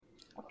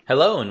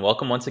Hello, and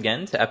welcome once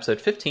again to episode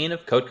 15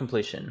 of Code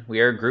Completion.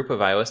 We are a group of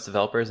iOS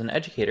developers and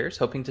educators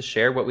hoping to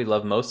share what we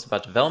love most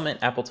about development,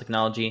 Apple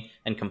technology,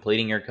 and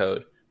completing your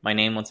code. My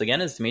name, once again,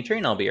 is Dimitri,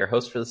 and I'll be your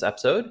host for this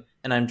episode.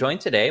 And I'm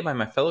joined today by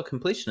my fellow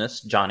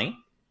completionists, Johnny.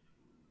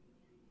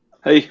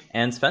 Hey.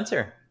 And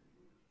Spencer.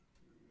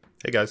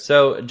 Hey, guys.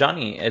 So,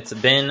 Johnny, it's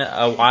been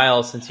a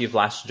while since you've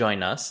last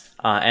joined us,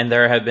 and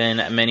there have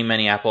been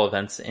many Apple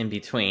events in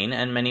between,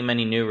 and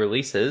many new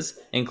releases,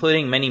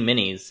 including many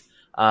minis.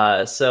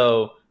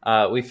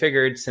 We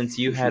figured since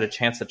you had a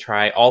chance to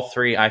try all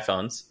three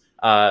iPhones,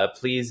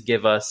 please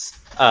give us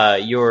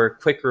your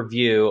quick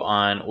review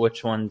on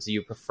which ones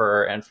you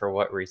prefer and for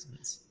what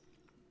reasons.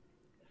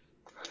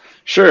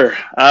 Sure.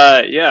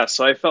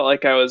 So I felt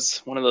like I was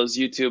one of those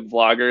YouTube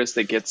vloggers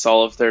that gets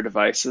all of their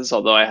devices,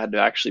 although I had to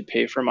actually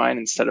pay for mine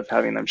instead of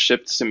having them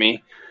shipped to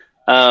me.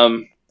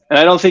 And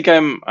I don't think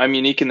I'm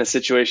unique in the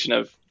situation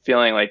of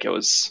feeling like it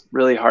was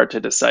really hard to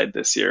decide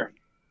this year.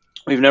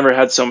 We've never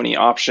had so many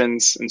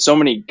options and so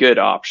many good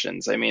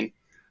options. I mean,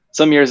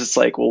 some years it's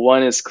like, well,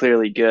 one is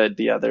clearly good,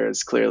 the other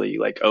is clearly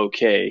like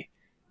okay.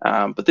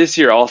 But this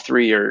year, all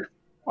three are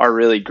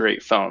really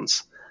great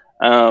phones.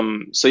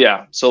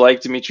 So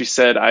like Dimitri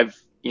said,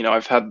 I've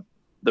had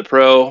the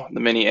Pro, the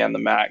Mini, and the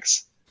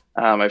Max.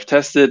 I've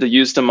tested,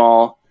 used them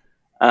all.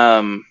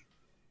 I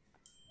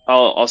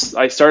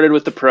started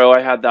with the Pro.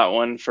 I had that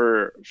one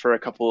for a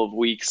couple of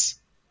weeks.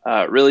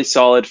 Really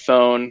solid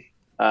phone.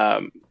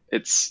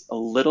 It's a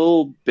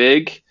little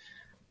big,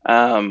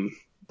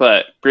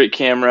 but great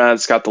camera.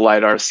 It's got the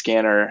LiDAR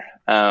scanner,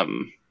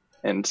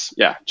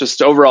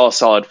 just overall a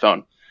solid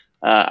phone.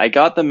 I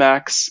got the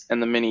Max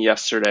and the Mini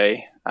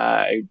yesterday.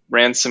 I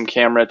ran some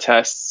camera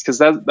tests because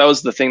that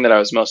was the thing that I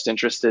was most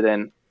interested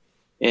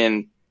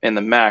in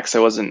the Max. I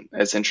wasn't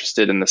as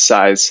interested in the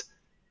size.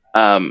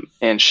 And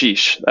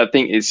sheesh, that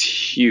thing is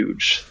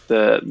huge.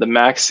 The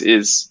Max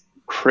is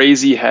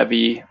crazy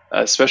heavy,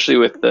 especially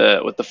with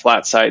the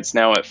flat sides.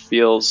 Now it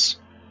feels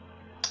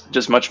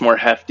just much more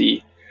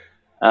hefty.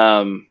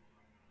 And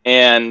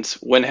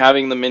when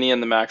having the Mini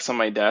and the Max on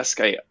my desk,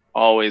 I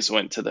always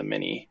went to the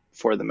Mini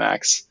for the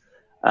Max.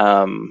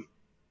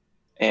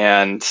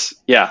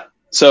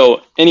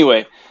 So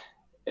anyway,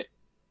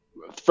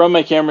 from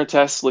my camera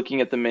tests, looking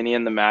at the Mini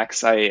and the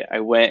Max, I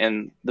went,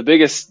 and the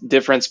biggest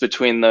difference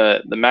between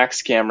the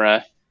Max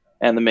camera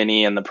and the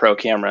Mini and the Pro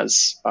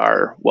cameras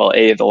are, well,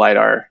 the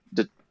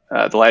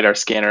LiDAR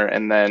scanner,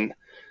 and then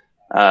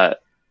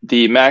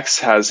the Max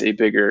has a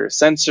bigger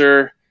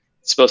sensor.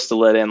 It's supposed to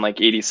let in like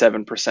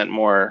 87%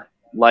 more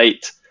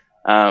light.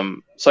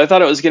 So I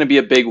thought it was going to be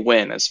a big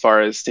win as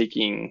far as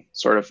taking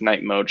sort of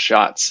night mode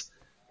shots.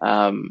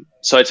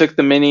 So I took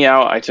the Mini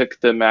out. I took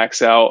the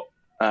Max out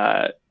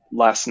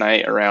last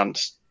night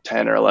around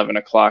 10 or 11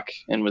 o'clock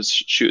and was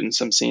shooting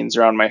some scenes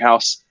around my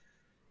house.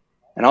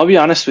 And I'll be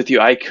honest with you,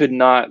 I could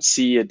not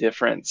see a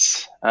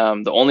difference.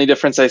 The only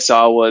difference I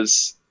saw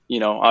was,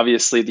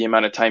 obviously the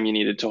amount of time you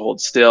needed to hold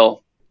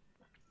still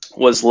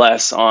was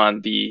less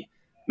on the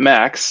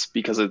Max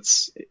because it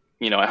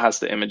has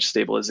the image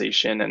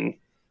stabilization and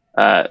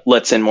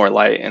lets in more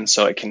light, and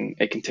so it can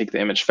take the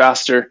image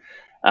faster.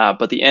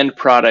 But the end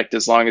product,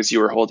 as long as you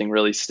were holding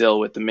really still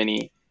with the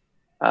Mini,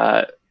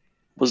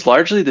 was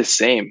largely the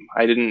same.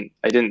 I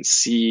didn't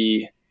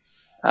see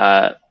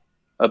a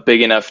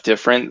big enough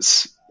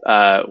difference.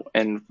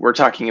 And we're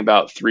talking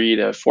about $300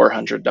 to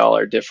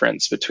 $400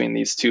 difference between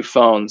these two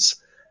phones.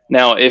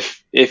 Now,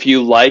 if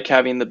you like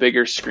having the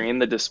bigger screen,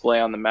 the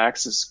display on the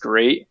Max is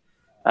great.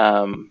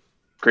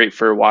 Great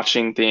for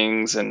watching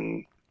things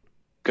and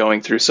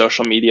going through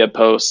social media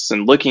posts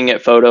and looking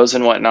at photos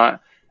and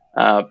whatnot.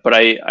 But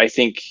I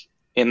think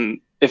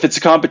if it's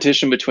a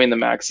competition between the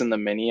Max and the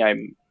Mini,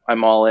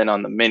 I'm all in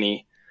on the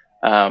Mini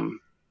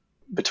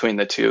between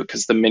the two,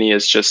 because the Mini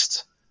is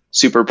just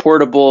super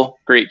portable,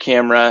 great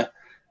camera.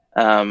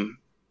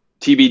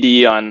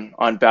 TBD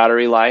on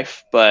battery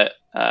life, but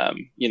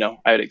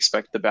I'd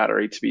expect the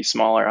battery to be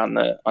smaller on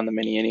the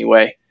Mini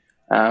anyway.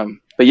 But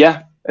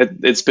yeah,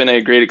 it's been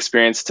a great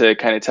experience to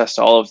kind of test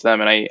all of them,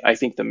 and I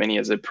think the Mini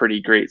is a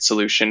pretty great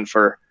solution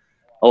for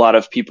a lot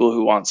of people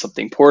who want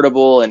something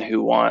portable and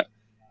who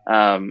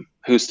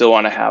still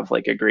want to have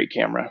like a great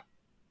camera.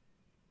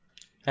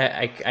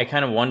 I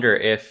kind of wonder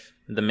if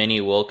the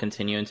Mini will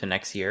continue into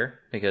next year,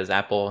 because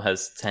Apple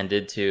has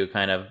tended to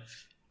kind of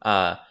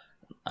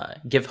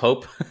give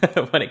hope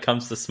when it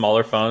comes to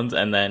smaller phones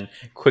and then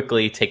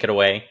quickly take it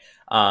away.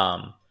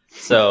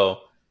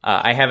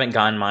 I haven't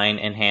gotten mine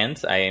in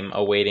hand. I am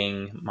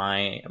awaiting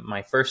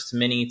my first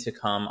Mini to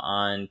come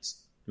on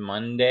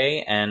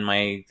Monday, and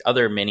my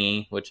other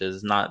Mini, which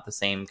is not the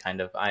same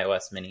kind of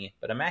iOS Mini,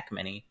 but a Mac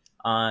Mini,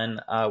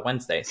 on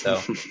Wednesday. So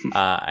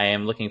I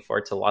am looking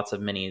forward to lots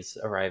of Minis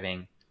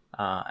arriving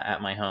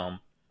at my home.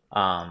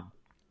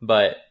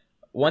 But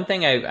one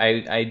thing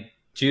I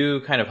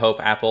do kind of hope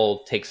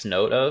Apple takes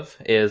note of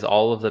is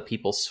all of the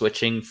people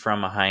switching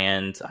from a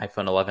high-end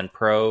iPhone 11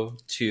 Pro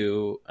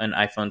to an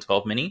iPhone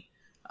 12 Mini,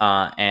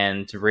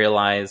 and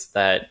realize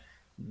that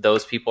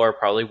those people are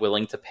probably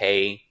willing to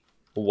pay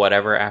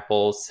whatever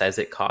Apple says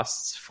it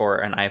costs for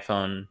an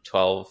iPhone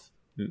 12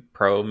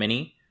 Pro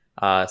Mini,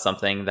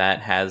 something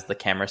that has the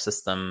camera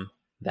system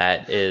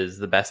that is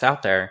the best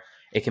out there.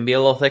 It can be a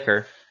little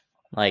thicker.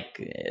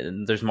 Like,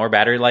 there's more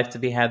battery life to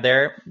be had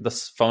there. The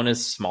phone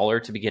is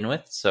smaller to begin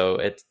with, so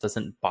it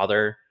doesn't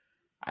bother.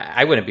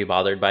 I wouldn't be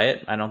bothered by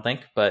it, I don't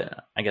think,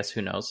 but I guess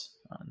who knows?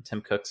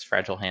 Tim Cook's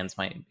fragile hands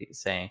might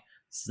say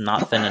it's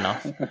not thin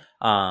enough.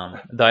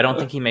 Though I don't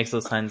think he makes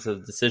those kinds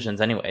of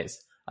decisions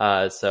anyways.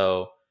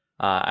 So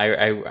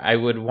I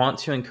would want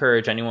to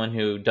encourage anyone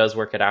who does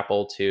work at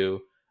Apple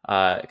to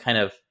kind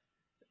of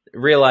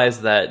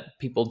realize that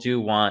people do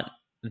want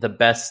the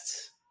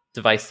best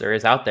device there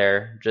is out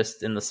there,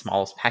 just in the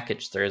smallest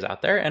package there is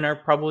out there, and are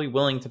probably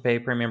willing to pay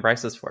premium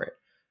prices for it.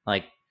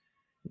 Like,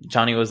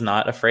 Johnny was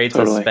not afraid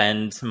to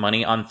spend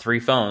money on 3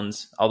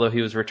 phones, although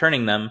he was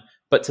returning them,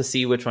 but to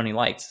see which one he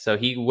liked. So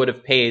he would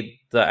have paid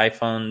the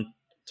iPhone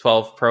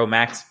 12 Pro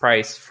Max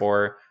price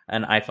for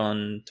an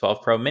iPhone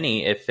 12 Pro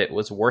Mini if it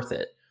was worth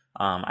it.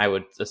 I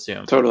would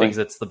assume, because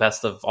it's the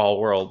best of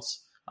all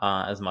worlds,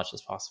 as much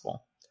as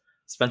possible.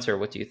 Spencer,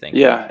 what do you think?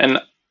 Yeah,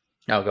 and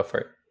I'll go for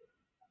it.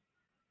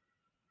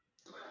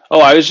 Oh,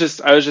 I was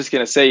just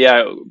gonna say,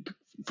 yeah,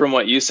 from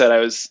what you said, I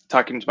was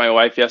talking to my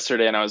wife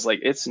yesterday and I was like,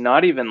 it's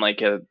not even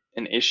like an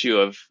issue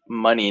of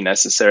money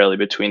necessarily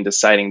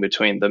deciding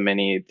between the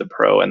Mini, the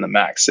Pro, and the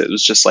Max. It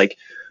was just like,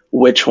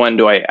 which one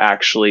do I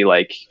actually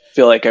like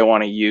feel like I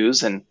want to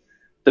use? And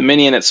the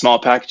Mini in its small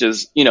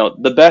packages,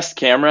 the best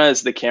camera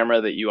is the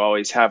camera that you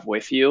always have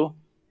with you.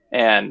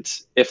 And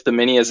if the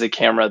Mini is a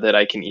camera that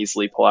I can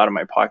easily pull out of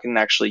my pocket and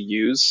actually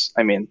use,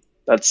 I mean,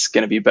 that's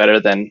going to be better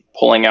than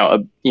pulling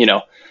out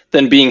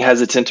than being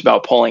hesitant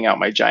about pulling out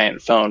my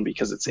giant phone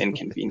because it's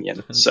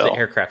inconvenient. So the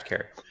aircraft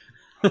carrier.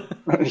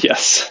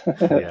 Yes.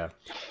 Yeah.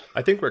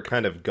 I think we're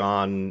kind of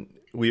gone.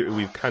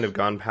 We've kind of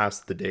gone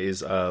past the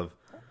days of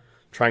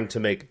trying to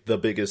make the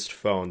biggest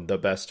phone, the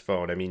best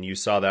phone. I mean, you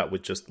saw that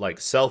with just like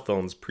cell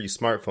phones,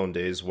 pre-smartphone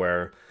days,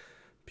 where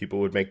people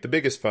would make the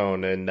biggest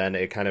phone and then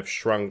it kind of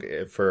shrunk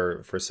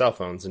for cell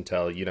phones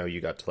until,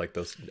 you got to like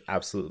those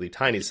absolutely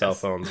tiny cell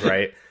phones,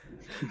 right?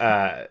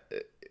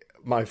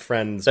 My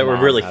friends that were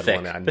really thick.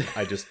 One, and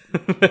I just,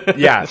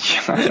 yeah,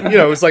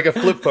 it was like a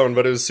flip phone,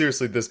 but it was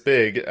seriously this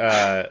big.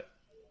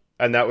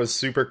 And that was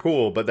super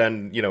cool. But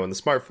then, in the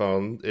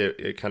smartphone,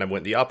 it kind of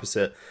went the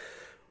opposite.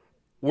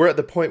 We're at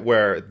the point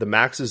where the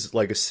Max is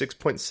like a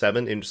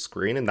 6.7 inch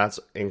screen, and that's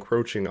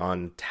encroaching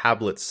on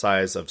tablet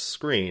size of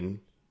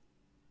screen.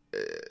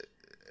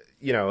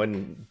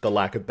 And the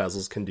lack of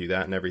bezels can do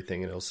that and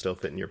everything, and it'll still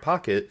fit in your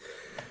pocket.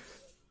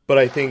 But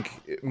I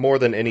think more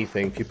than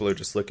anything, people are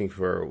just looking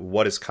for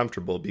what is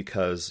comfortable,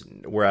 because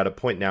we're at a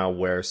point now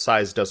where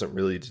size doesn't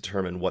really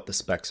determine what the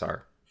specs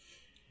are,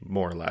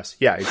 more or less.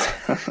 Yeah,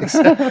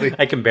 exactly.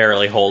 I can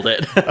barely hold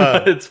it.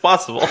 It's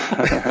possible.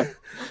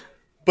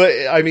 But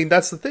I mean,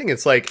 that's the thing.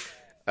 It's like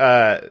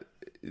the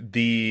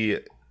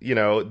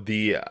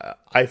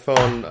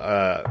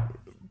iPhone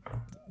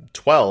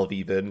 12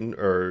 even,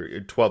 or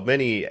 12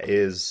 mini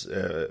is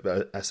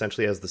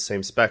essentially has the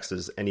same specs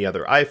as any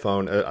other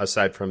iPhone,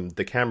 aside from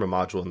the camera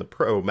module and the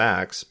Pro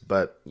Max.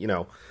 But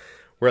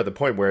we're at the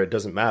point where it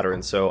doesn't matter.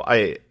 And so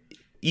I,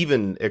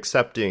 even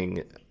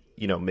accepting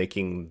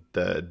making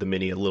the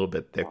mini a little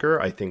bit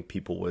thicker, I think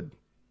people would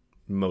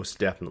most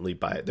definitely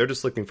buy it. They're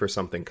just looking for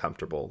something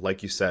comfortable,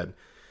 like you said.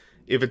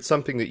 If it's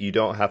something that you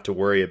don't have to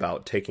worry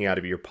about taking out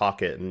of your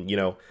pocket, and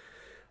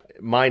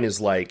mine is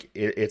like,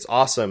 it's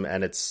awesome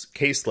and it's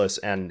caseless,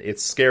 and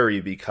it's scary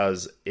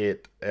because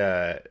it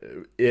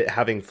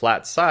having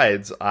flat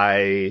sides,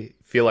 I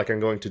feel like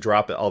I'm going to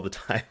drop it all the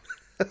time.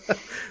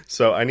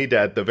 So I need to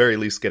at the very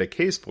least get a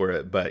case for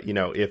it. But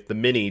if the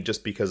Mini,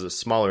 just because it's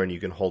smaller and you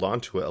can hold on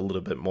to it a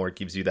little bit more,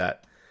 gives you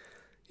that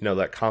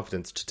that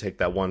confidence to take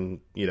that one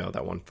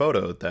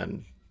photo,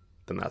 then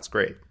that's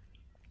great.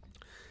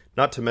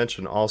 Not to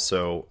mention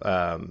also,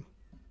 I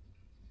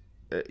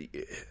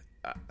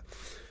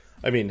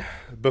mean,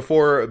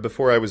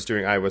 before I was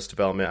doing iOS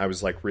development, I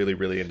was like really,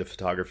 really into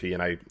photography,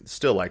 and I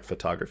still like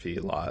photography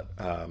a lot.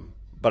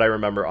 But I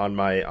remember on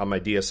my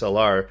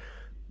DSLR,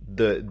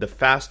 the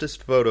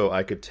fastest photo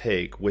I could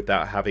take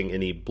without having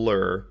any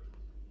blur,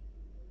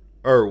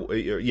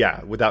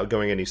 without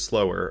going any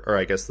slower, or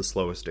I guess the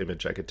slowest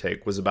image I could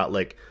take was about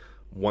like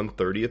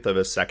 1/30th of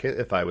a second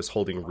if I was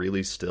holding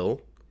really still.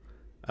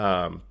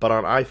 But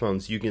on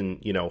iPhones, you can,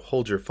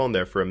 hold your phone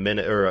there for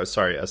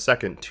a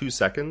second, 2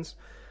 seconds.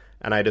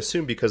 And I'd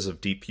assume because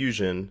of Deep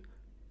Fusion,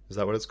 is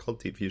that what it's called?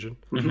 Deep Fusion?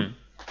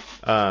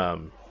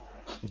 Mm-hmm.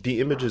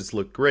 The images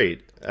look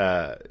great.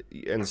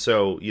 And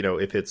so,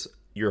 if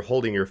you're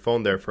holding your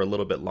phone there for a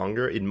little bit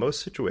longer, in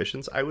most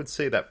situations, I would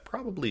say that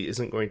probably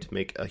isn't going to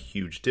make a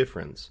huge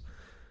difference.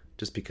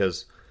 Just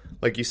because,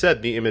 like you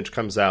said, the image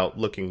comes out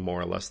looking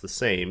more or less the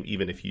same,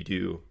 even if you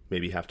do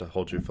maybe have to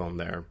hold your phone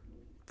there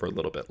for a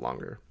little bit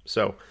longer.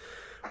 So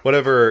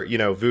whatever,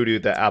 voodoo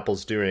that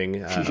Apple's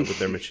doing with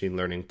their machine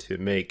learning to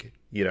make,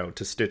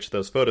 to stitch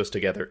those photos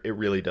together, it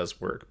really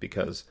does work,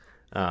 because,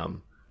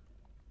 holding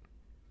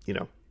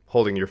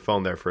your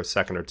phone there for a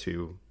second or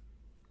two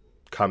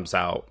comes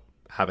out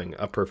having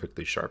a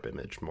perfectly sharp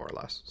image, more or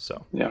less.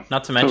 So Yeah.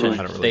 Not to mention, I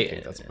don't really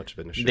think that's much of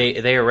an issue.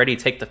 they already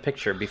take the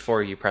picture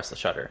before you press the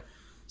shutter.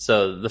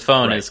 So the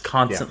phone is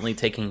constantly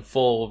taking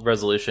full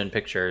resolution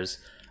pictures.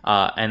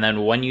 And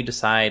then when you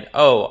decide,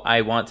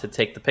 I want to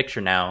take the picture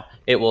now,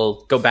 it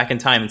will go back in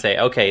time and say,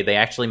 okay, they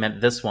actually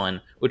meant this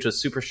one, which was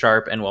super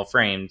sharp and well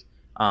framed.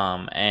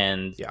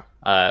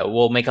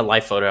 We'll make a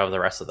live photo of the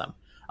rest of them.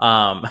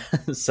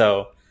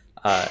 So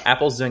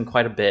Apple's doing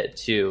quite a bit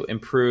to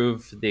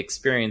improve the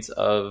experience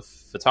of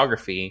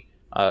photography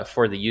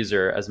for the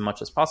user as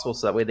much as possible,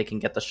 so that way they can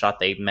get the shot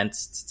they meant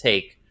to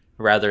take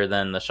rather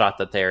than the shot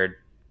that they're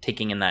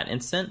taking in that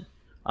instant.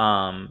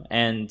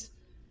 And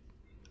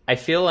I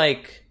feel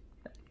like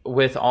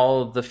with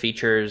all of the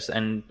features,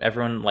 and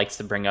everyone likes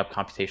to bring up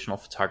computational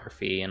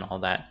photography and all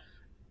that,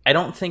 I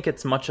don't think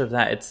it's much of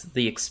that. It's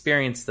the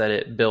experience that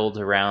it builds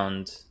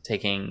around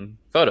taking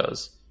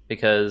photos.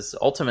 Because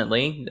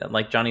ultimately,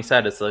 like Johnny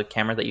said, it's the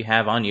camera that you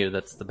have on you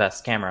that's the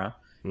best camera.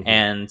 Mm-hmm.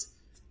 And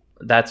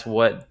that's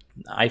what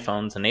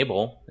iPhones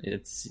enable.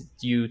 It's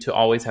you to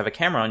always have a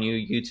camera on you,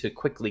 you to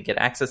quickly get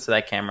access to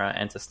that camera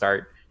and to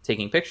start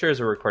taking pictures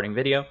or recording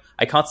video.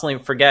 I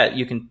constantly forget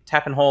you can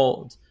tap and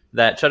hold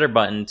that shutter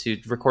button to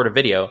record a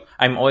video.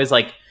 I'm always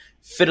like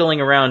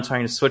fiddling around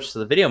trying to switch to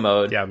the video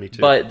mode. Yeah, me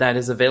too. But that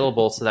is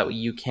available so that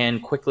you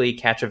can quickly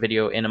catch a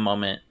video in a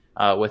moment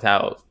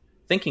without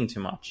thinking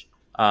too much.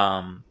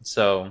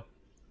 So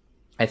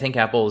I think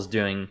Apple is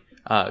doing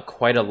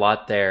quite a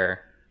lot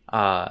there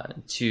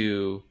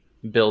to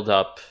build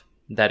up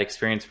that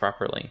experience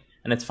properly.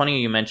 And it's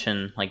funny you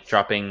mentioned like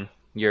dropping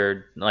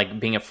your, like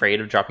being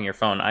afraid of dropping your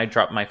phone. I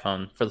dropped my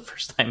phone for the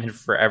first time in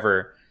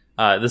forever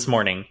this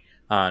morning.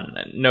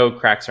 No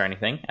cracks or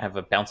anything. I have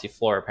a bouncy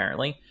floor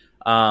apparently.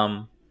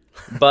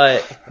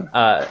 But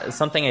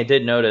something I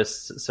did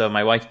notice, so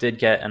my wife did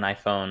get an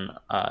iPhone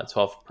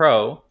 12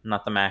 Pro,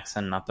 not the Max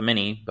and not the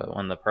Mini, but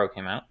when the Pro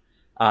came out.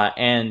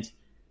 And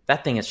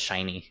that thing is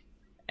shiny.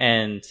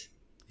 And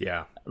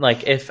yeah,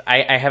 like if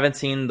I haven't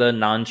seen the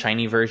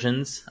non-shiny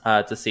versions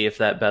to see if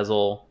that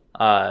bezel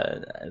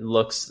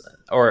looks,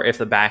 or if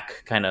the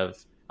back kind of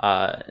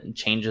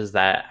changes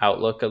that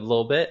outlook a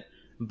little bit.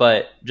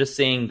 But just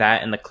seeing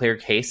that in the clear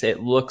case,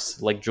 it looks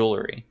like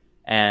jewelry.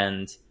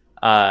 And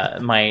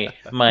my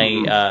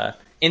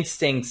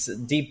instincts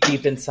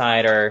deep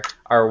inside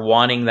are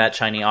wanting that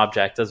shiny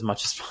object as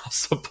much as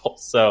possible.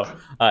 So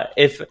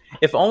if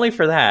only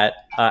for that,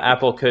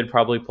 Apple could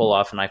probably pull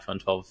off an iPhone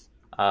 12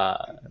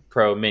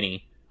 Pro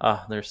Mini.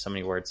 There's so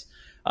many words.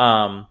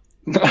 Can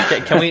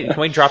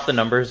we drop the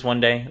numbers one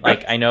day?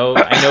 Like I know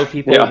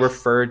people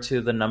refer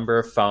to the number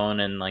of phone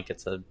and like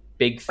it's a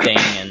big thing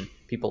and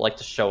people like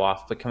to show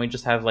off, but can we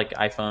just have like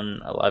iPhone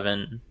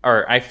 11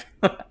 or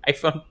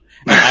iPhone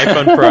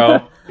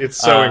Pro? It's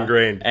so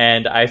ingrained.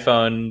 And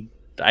iPhone,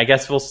 I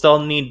guess we'll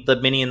still need the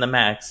Mini and the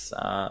Max,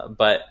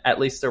 but at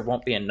least there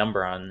won't be a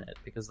number on it,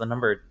 because the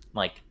number,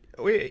 like,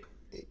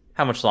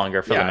 how much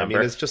longer for the number? I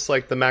mean, it's just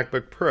like the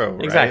MacBook Pro,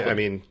 right? Exactly. I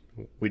mean,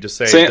 we just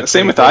say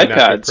same with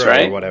iPads,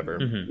 right? Or whatever.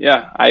 Mm-hmm.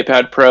 Yeah,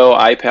 iPad Pro,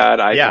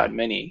 iPad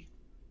Mini.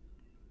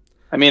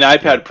 I mean,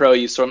 iPad Pro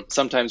you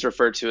sometimes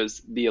refer to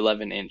as the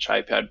 11-inch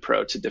iPad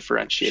Pro to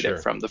differentiate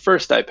it from the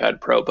first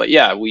iPad Pro. But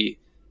yeah, we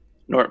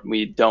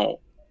don't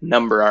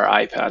number our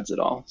iPads at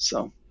all.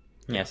 So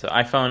yeah, so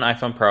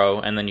iPhone Pro,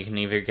 and then you can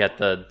either get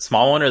the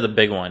small one or the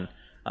big one.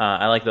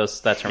 I like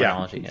that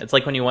terminology. Yeah. It's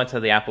like when you went to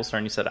the Apple store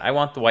and you said, "I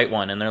want the white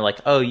one," and they're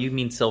like, "Oh, you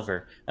mean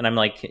silver?" And I'm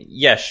like,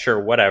 "Yeah, sure,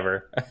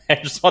 whatever. I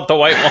just want the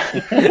white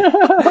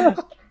one."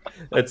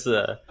 It's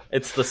the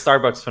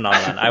Starbucks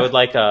phenomenon. I would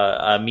like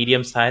a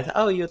medium size.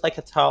 Oh, you would like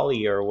a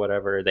tallie or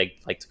whatever they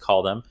like to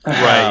call them.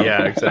 Right?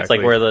 Yeah, exactly. It's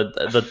like where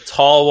the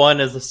tall one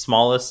is the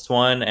smallest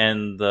one,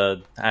 and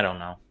I don't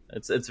know.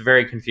 It's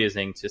very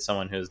confusing to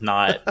someone who's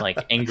not like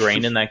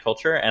ingrained in that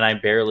culture, and I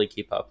barely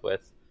keep up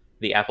with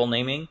the Apple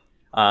naming.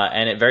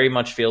 And it very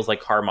much feels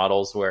like car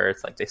models, where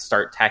it's like they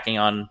start tacking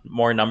on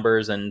more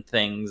numbers and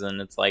things,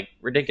 and it's like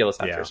ridiculous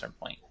after a certain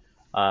point.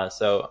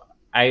 So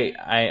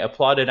I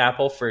applauded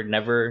Apple for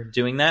never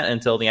doing that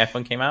until the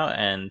iPhone came out,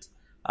 and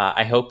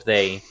I hope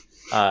they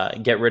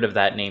get rid of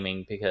that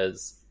naming,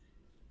 because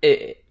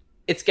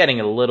it's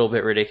getting a little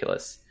bit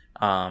ridiculous.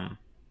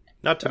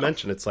 Not to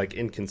mention, it's like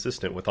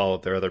inconsistent with all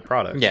of their other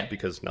products,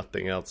 because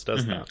nothing else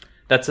does that.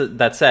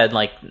 That said,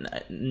 like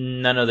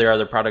none of their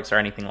other products are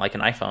anything like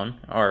an iPhone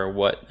or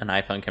what an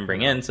iPhone can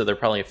bring in, so they're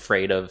probably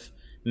afraid of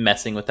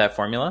messing with that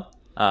formula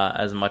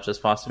as much as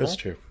possible. That's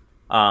true.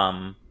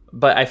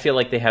 But I feel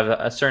like they have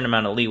a certain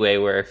amount of leeway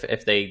where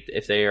if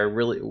they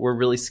were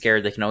really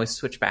scared, they can always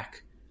switch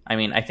back. I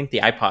mean, I think the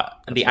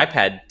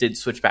iPad did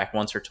switch back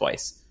once or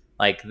twice.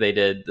 Like they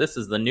did, this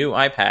is the new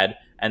iPad,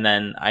 and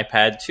then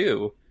iPad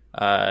 2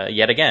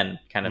 yet again,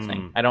 kind of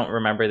thing. I don't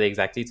remember the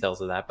exact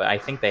details of that, but I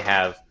think they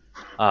have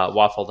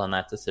waffled on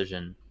that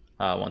decision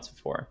once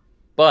before.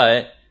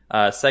 But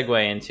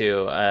segue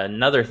into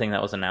another thing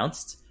that was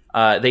announced.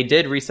 They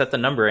did reset the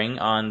numbering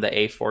on the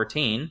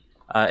A14.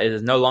 It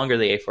is no longer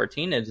the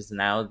A14. It is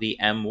now the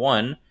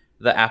M1,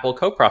 the Apple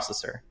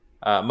coprocessor,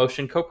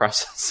 Motion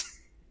coprocessor.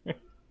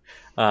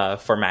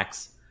 for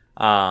Macs.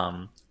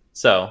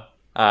 So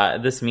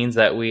this means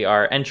that we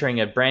are entering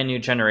a brand new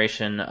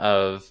generation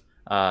of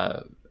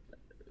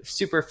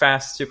super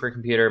fast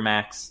supercomputer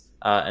Macs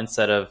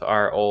instead of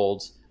our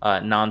old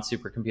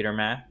non-supercomputer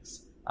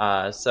Macs.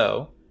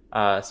 So,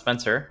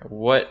 Spencer,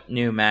 what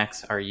new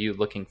Macs are you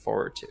looking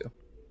forward to?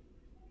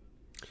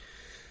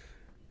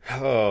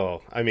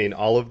 Oh, I mean,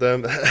 all of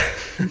them.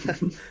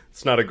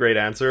 It's not a great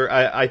answer.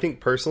 I think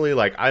personally,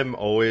 like, I'm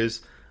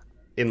always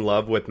in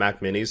love with Mac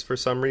Minis for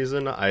some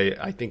reason.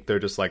 I think they're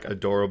just like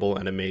adorable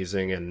and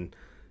amazing, and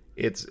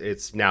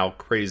it's now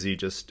crazy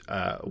just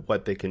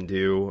what they can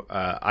do.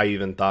 I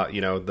even thought,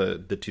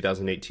 the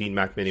 2018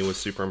 Mac Mini was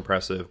super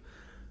impressive.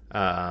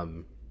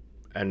 And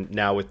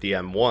now with the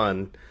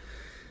M1,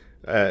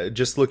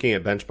 just looking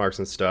at benchmarks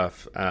and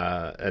stuff,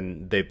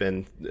 and they've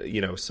been,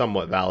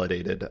 somewhat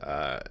validated,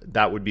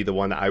 that would be the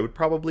one that I would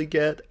probably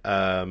get.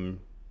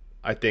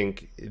 I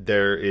think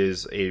there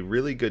is a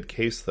really good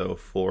case, though,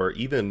 for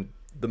even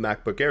the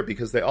MacBook Air,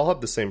 because they all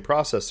have the same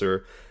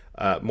processor,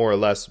 more or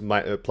less,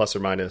 plus or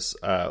minus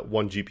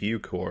one GPU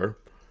core.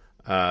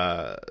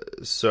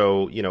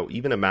 So,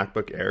 even a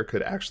MacBook Air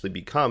could actually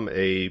become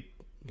a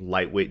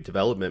lightweight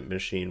development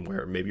machine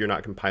where maybe you're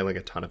not compiling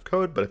a ton of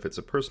code, but if it's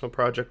a personal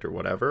project or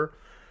whatever,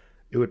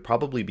 it would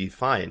probably be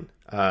fine.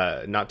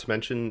 Not to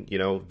mention,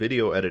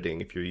 video editing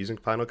if you're using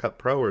Final Cut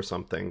Pro or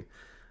something.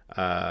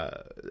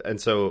 And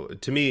so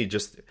to me,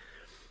 just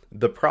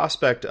the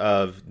prospect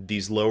of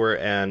these lower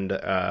end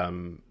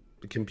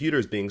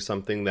computers being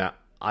something that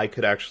I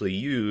could actually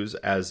use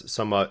as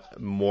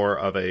somewhat more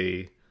of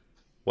a,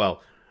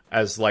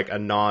 as like a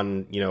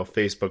non,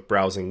 Facebook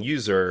browsing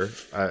user,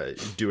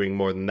 doing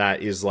more than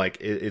that is like,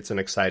 it's an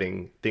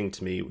exciting thing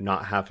to me,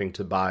 not having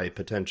to buy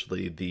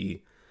potentially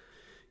the,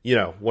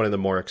 one of the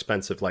more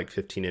expensive, like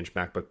 15-inch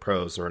MacBook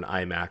Pros or an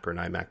iMac or an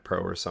iMac Pro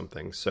or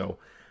something. So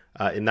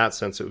in that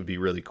sense, it would be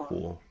really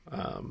cool.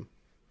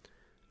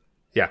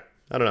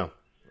 I don't know.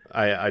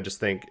 I just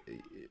think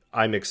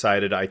I'm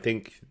excited. I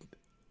think,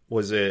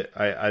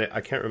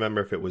 I can't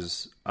remember if it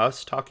was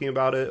us talking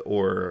about it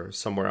or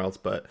somewhere else,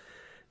 but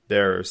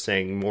they're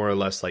saying more or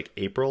less like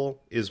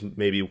April is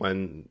maybe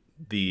when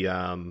the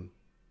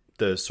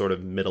sort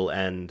of middle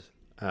end,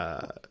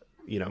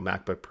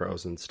 MacBook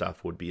Pros and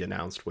stuff would be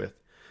announced with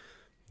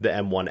the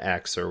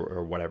M1X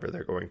or whatever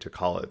they're going to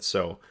call it.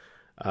 So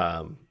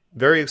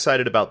very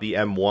excited about the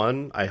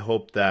M1. I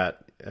hope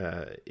that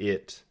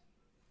it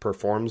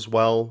performs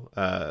well,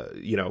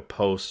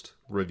 post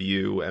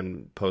review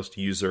and post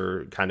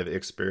user kind of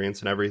experience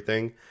and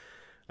everything.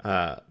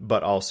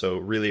 But also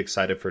really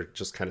excited for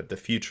just kind of the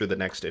future, the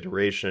next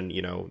iteration.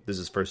 This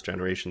is first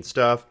generation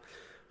stuff.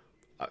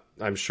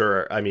 I'm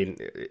sure,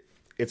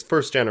 it's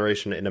first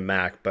generation in a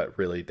Mac, but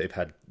really they've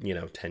had,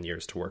 10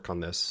 years to work on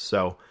this.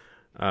 So,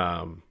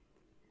 I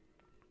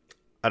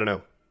don't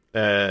know,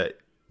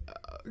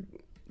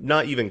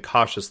 not even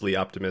cautiously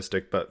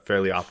optimistic, but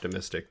fairly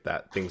optimistic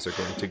that things are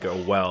going to go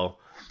well.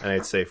 And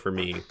I'd say for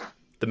me,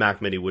 the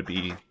Mac Mini would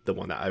be the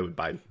one that I would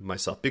buy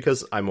myself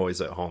because I'm always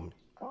at home.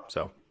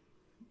 So.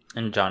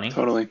 And Johnny?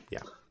 Totally.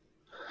 Yeah.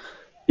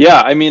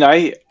 Yeah,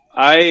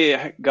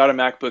 I got a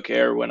MacBook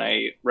Air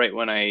right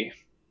when I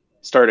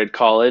started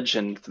college,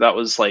 and that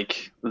was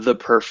like the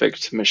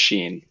perfect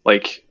machine.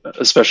 Like,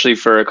 especially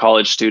for a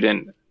college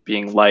student,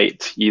 being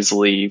light,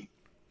 easily,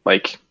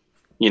 like,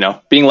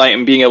 being light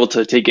and being able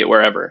to take it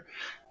wherever.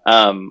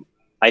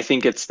 I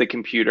think it's the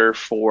computer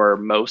for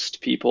most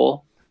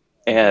people.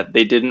 And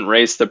they didn't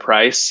raise the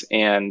price,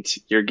 and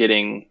you're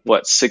getting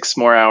 6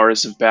 more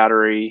hours of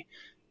battery.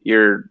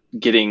 You're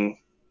getting,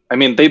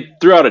 they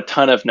threw out a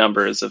ton of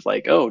numbers of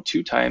like,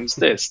 2 times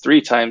this,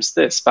 3 times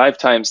this, 5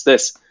 times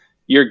this.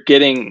 You're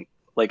getting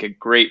like a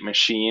great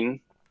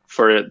machine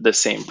for the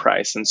same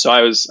price. And so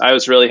I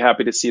was really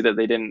happy to see that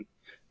they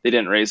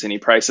didn't raise any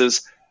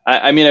prices.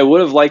 I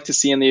would have liked to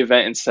see in the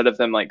event, instead of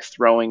them like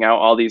throwing out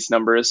all these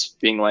numbers,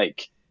 being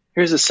like,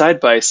 here's a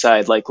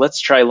side-by-side, like,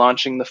 let's try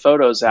launching the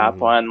Photos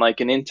app on like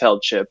an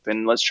Intel chip,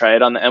 and let's try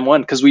it on the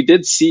M1. Because we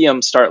did see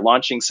them start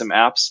launching some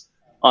apps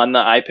on the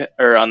iPad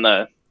or on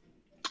the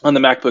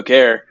MacBook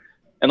Air,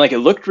 and like it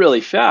looked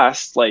really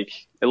fast. Like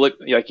it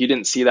looked like you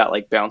didn't see that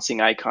like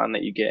bouncing icon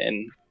that you get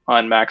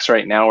on Macs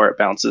right now, where it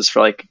bounces for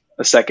like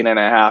a second and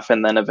a half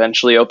and then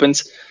eventually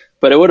opens.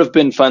 But it would have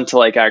been fun to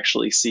like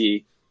actually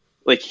see,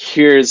 like,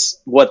 here's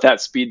what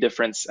that speed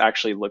difference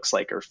actually looks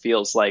like or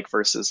feels like,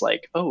 versus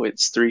like, oh,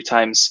 it's 3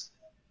 times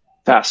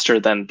faster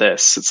than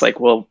this. It's like,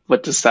 well,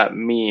 what does that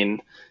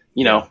mean?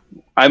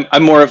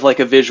 I'm more of like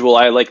a visual.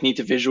 I like need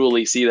to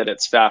visually see that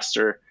it's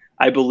faster.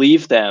 I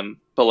believe them,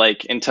 but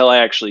like until I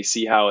actually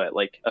see how it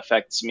like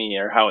affects me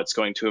or how it's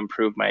going to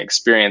improve my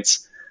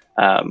experience,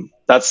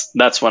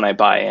 that's when I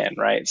buy in,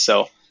 right?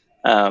 So,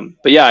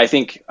 but yeah, I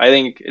think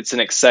it's an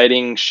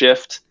exciting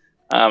shift.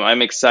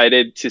 I'm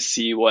excited to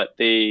see what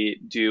they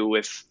do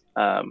with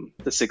the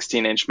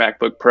 16-inch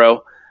MacBook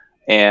Pro,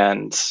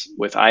 and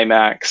with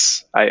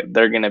iMacs.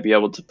 They're going to be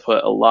able to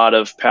put a lot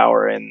of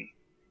power in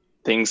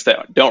things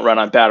that don't run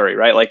on battery,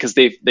 right? Like, because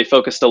they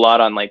focused a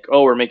lot on like,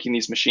 oh, we're making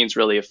these machines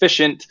really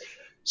efficient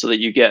so that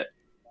you get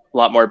a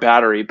lot more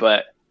battery,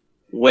 but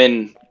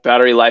when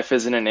battery life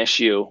isn't an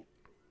issue,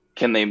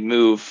 can they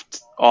move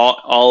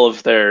all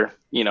of their,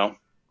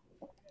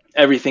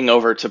 everything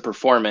over to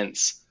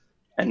performance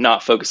and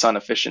not focus on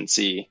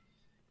efficiency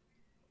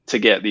to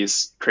get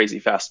these crazy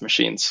fast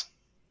machines?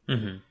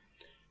 Mm-hmm.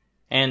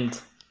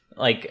 And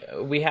like,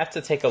 we have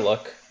to take a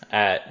look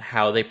at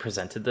how they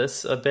presented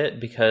this a bit,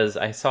 because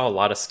I saw a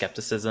lot of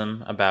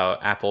skepticism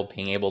about Apple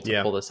being able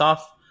to pull this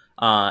off.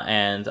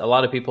 And a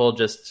lot of people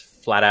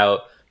just flat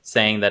out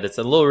saying that it's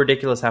a little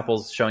ridiculous.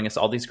 Apple's showing us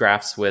all these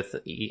graphs with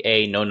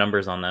A, no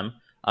numbers on them,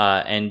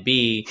 and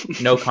B,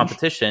 no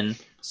competition.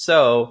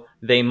 So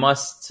they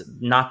must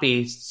not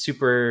be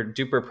super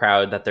duper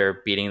proud that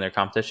they're beating their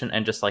competition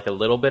and just like a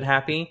little bit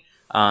happy.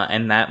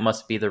 And that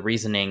must be the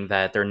reasoning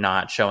that they're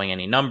not showing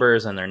any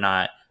numbers and they're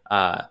not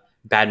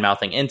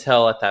bad-mouthing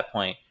Intel at that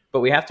point. But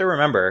we have to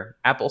remember,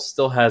 Apple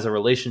still has a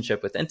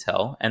relationship with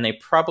Intel, and they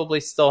probably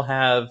still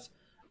have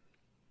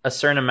a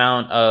certain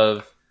amount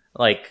of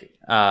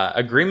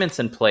agreements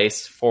in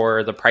place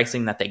for the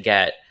pricing that they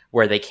get,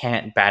 where they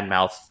can't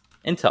badmouth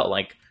Intel.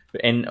 Like,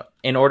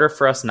 in order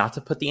for us not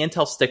to put the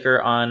Intel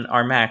sticker on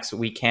our Macs,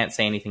 we can't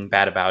say anything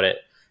bad about it.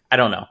 I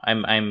don't know.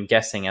 I'm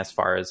guessing as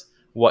far as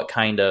what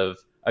kind of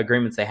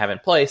agreements they have in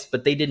place,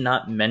 but they did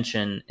not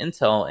mention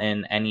Intel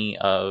in any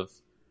of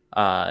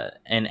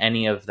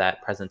that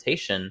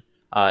presentation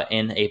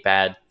in a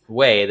bad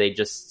way. They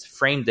just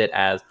framed it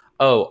as,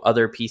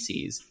 other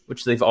PCs,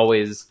 which they've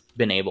always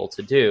been able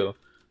to do.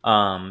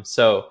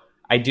 So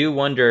I do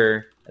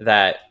wonder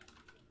that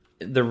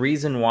the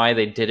reason why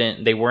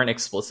they weren't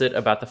explicit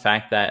about the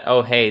fact that,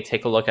 hey,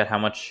 take a look at how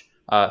much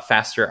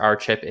faster our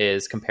chip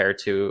is compared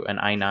to an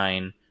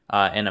i9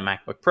 in a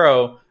MacBook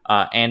Pro,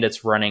 and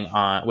it's running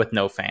on with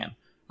no fan.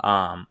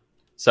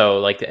 So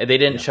like, they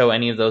didn't show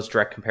any of those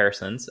direct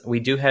comparisons.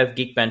 We do have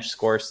Geekbench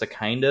scores to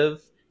kind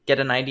of get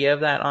an idea of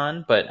that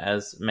on, but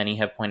as many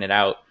have pointed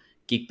out,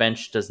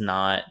 Geekbench does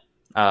not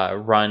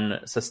run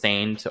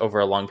sustained over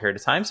a long period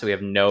of time, so we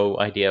have no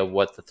idea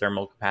what the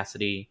thermal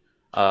capacity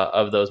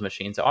of those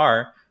machines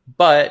are.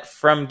 But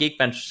from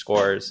Geekbench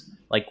scores,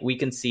 like, we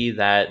can see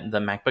that the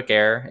MacBook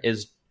Air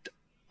is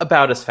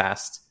about as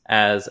fast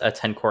as a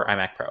 10-core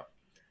iMac Pro.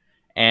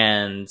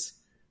 And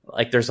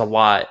like, there's a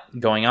lot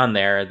going on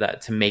there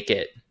that to make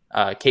it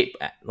that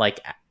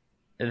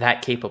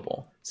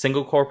capable.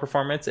 Single core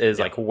performance is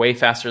like way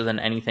faster than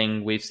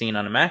anything we've seen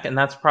on a Mac, and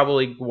that's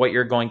probably what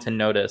you're going to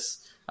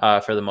notice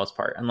for the most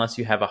part, unless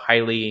you have a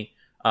highly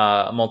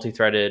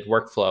multi-threaded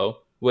workflow,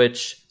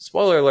 which,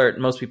 spoiler alert,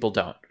 most people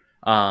don't.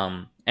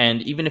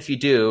 And even if you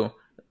do,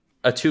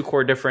 a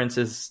 2-core difference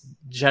is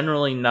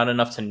generally not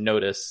enough to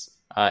notice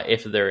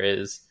if there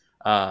is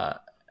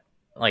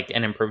like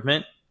an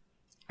improvement.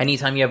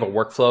 Anytime you have a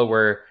workflow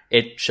where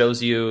it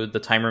shows you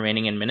the time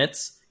remaining in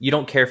minutes, you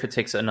don't care if it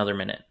takes another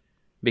minute,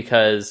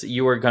 because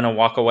you are going to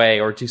walk away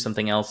or do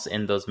something else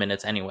in those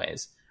minutes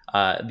anyways.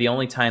 The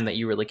only time that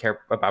you really care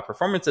about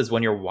performance is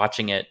when you're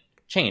watching it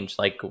change,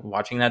 like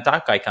watching that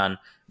dock icon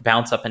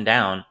bounce up and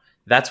down.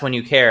 That's when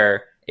you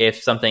care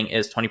if something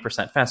is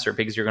 20% faster,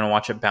 because you're going to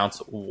watch it bounce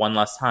one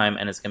less time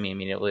and it's going to be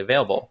immediately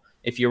available.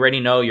 If you already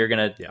know you're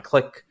going to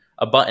click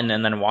a button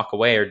and then walk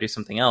away or do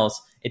something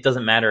else, it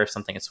doesn't matter if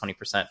something is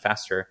 20%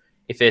 faster.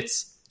 If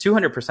it's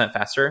 200%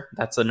 faster,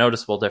 that's a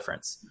noticeable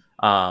difference.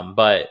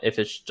 But if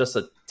it's just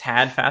a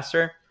tad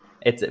faster,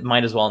 it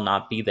might as well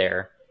not be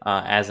there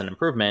as an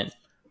improvement,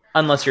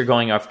 unless you're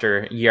going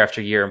after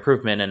year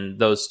improvement, and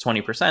those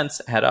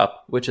 20% add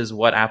up, which is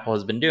what Apple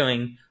has been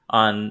doing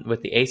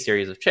with the A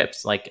series of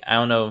chips. Like, I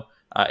don't know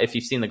if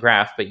you've seen the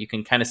graph, but you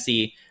can kind of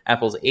see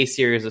Apple's A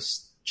series of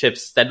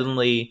chips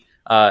steadily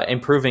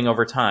improving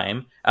over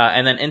time.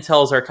 And then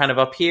Intel's are kind of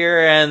up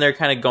here, and they're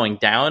kind of going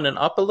down and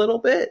up a little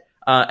bit.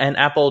 And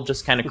Apple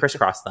just kind of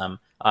crisscrossed them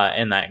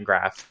in that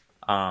graph,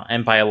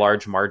 and by a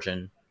large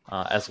margin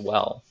as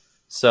well.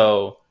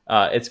 So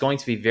it's going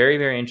to be very,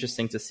 very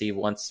interesting to see,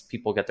 once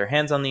people get their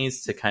hands on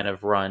these, to kind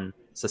of run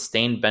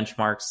sustained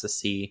benchmarks to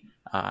see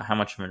how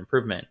much of an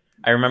improvement.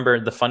 I remember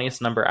the funniest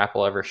number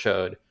Apple ever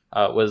showed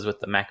was with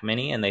the Mac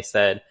Mini, and they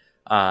said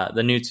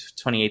the new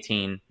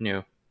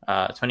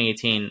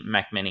 2018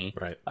 Mac Mini.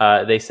 Right.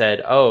 They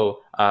said,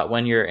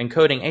 when you're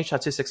encoding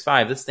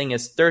H.265, this thing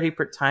is 30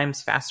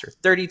 times faster,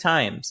 30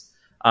 times.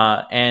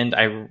 And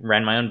I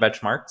ran my own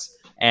benchmarks,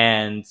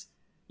 and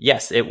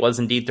yes, it was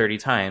indeed 30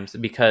 times,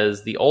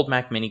 because the old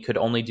Mac Mini could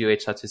only do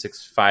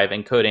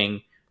H.265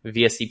 encoding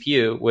via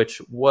CPU,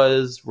 which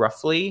was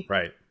roughly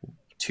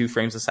 2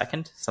 frames a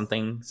second,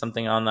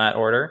 something on that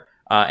order.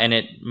 And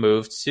it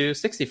moved to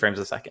 60 frames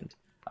a second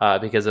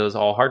because it was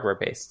all hardware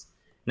based.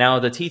 Now,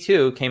 the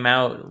T2 came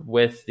out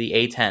with the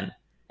A10,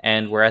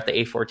 and we're at the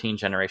A14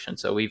 generation.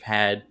 So we've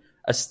had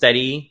a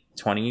steady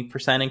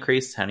 20%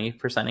 increase,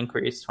 20%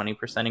 increase,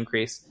 20%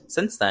 increase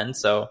since then.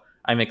 So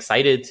I'm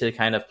excited to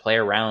kind of play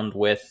around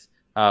with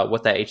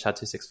what that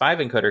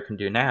H.265 encoder can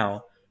do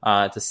now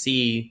to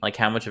see like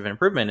how much of an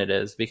improvement it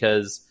is,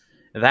 because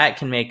that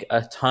can make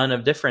a ton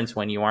of difference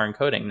when you are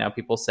encoding. Now,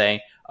 people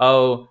say,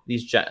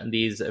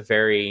 these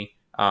very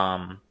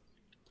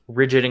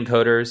rigid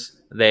encoders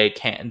They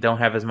don't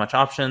have as much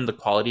option. The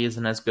quality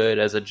isn't as good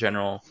as a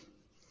general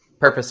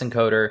purpose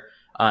encoder.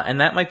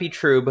 And that might be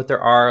true, but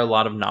there are a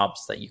lot of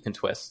knobs that you can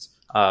twist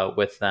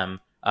with them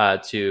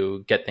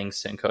to get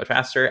things to encode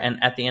faster.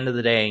 And at the end of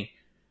the day,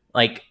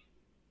 like,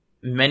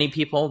 many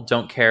people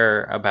don't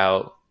care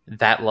about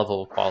that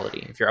level of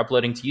quality. If you're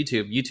uploading to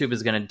YouTube, YouTube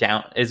is going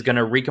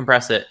to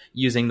recompress it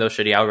using those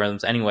shitty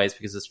algorithms anyways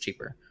because it's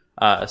cheaper.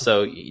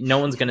 So no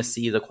one's going to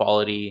see the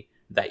quality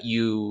that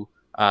you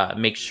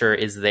make sure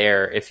is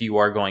there if you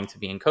are going to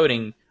be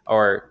encoding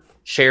or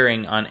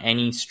sharing on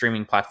any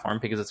streaming platform,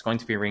 because it's going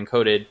to be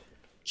re-encoded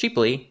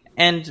cheaply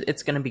and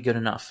it's going to be good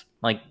enough.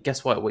 Like,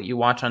 guess what you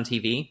watch on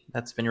TV,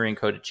 that's been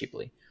re-encoded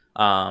cheaply.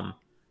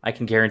 I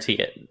can guarantee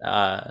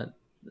it.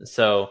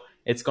 So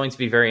it's going to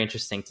be very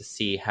interesting to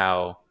see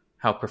how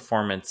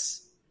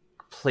performance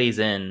plays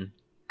in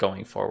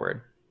going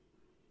forward.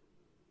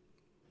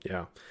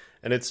 Yeah.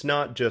 And it's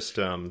not just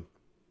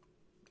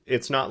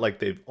it's not like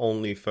they've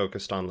only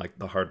focused on like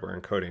the hardware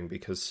encoding,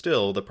 because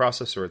still the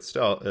processor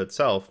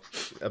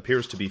itself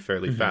appears to be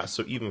fairly fast.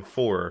 So even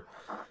for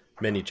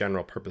many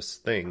general purpose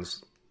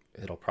things,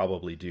 it'll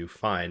probably do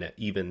fine,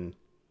 even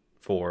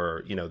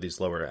for, these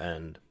lower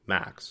end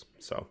Macs.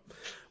 So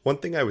one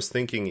thing I was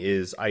thinking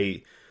is,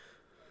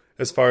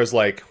 as far as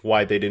like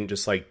why they didn't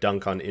just like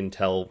dunk on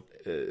Intel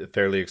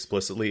fairly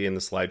explicitly in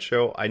the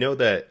slideshow, I know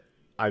that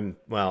I'm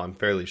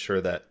fairly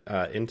sure that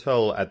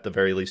Intel at the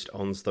very least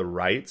owns the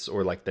rights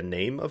or like the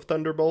name of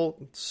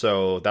Thunderbolt.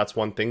 So that's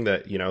one thing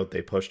that,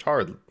 they pushed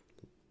hard.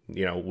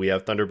 We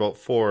have Thunderbolt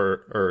 4,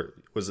 or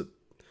was it?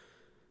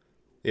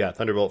 Yeah,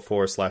 Thunderbolt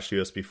 4 /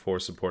 USB 4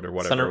 support or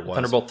whatever it was.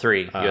 Thunderbolt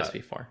 3,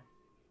 USB 4.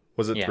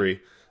 Was it 3?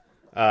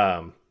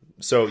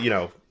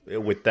 So,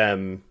 with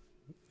them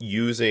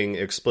using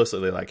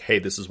explicitly like, hey,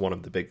 this is one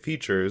of the big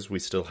features, we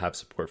still have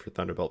support for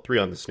Thunderbolt 3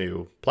 on this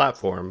new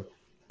platform,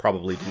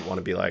 probably didn't want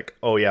to be like,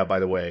 oh yeah, by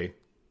the way,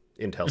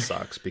 Intel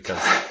sucks,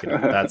 because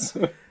that's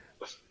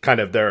kind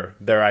of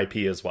their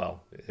IP as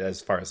well, as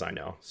far as I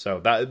know.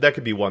 So that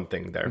could be one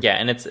thing there. Yeah,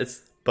 and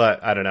it's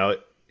but I don't know.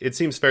 It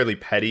seems fairly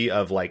petty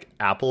of like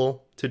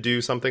Apple to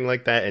do something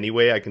like that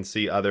anyway. I can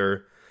see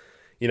other,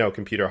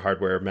 computer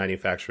hardware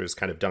manufacturers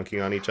kind of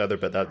dunking on each other,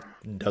 but that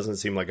doesn't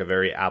seem like a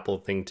very Apple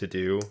thing to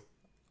do.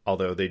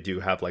 Although they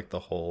do have like the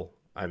whole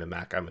I'm a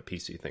Mac, I'm a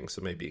PC thing.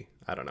 So maybe,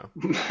 I don't know.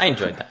 I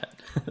enjoyed that.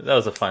 That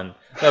was a fun.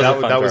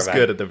 That was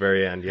good at the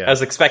very end. Yeah, I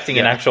was expecting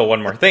an actual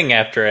one more thing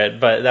after it,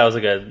 but that was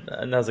a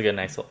good,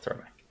 nice little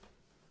throwback.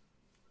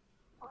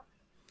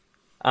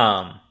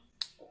 I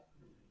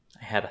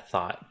had a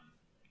thought.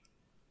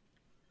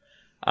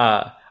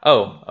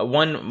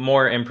 One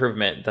more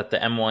improvement that the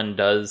M1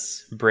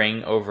 does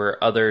bring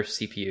over other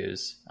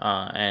CPUs,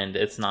 and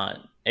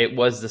it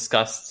was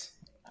discussed,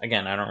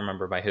 again, I don't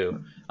remember by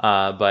who,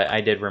 but I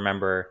did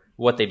remember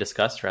what they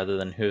discussed rather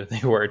than who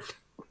they were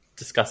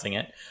discussing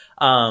it,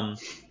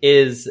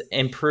 is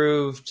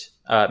improved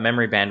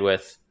memory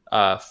bandwidth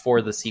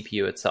for the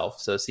CPU itself.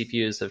 So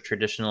CPUs have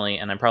traditionally,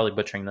 and I'm probably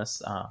butchering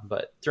this,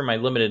 but through my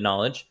limited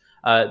knowledge,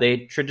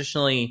 they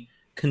traditionally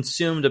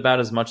consumed about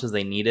as much as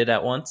they needed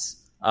at once.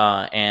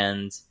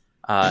 And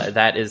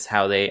that is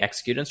how they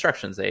execute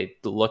instructions. They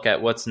look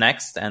at what's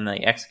next and they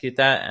execute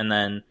that, and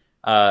then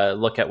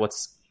look at what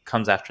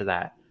comes after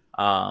that.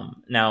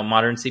 Now,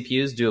 modern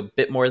CPUs do a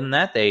bit more than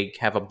that. They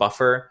have a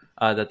buffer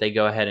that they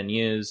go ahead and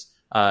use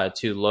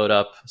to load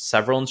up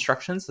several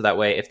instructions. So that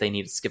way, if they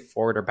need to skip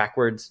forward or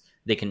backwards,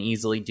 they can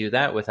easily do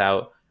that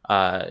without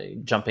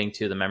jumping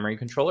to the memory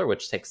controller,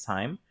 which takes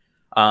time.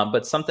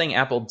 But something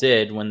Apple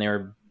did when they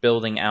were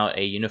building out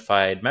a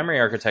unified memory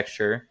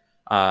architecture,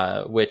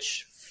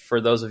 which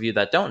for those of you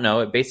that don't know,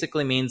 it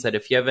basically means that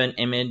if you have an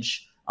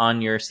image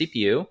on your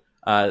CPU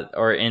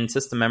or in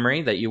system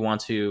memory that you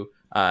want to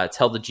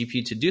tell the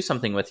GPU to do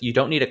something with, you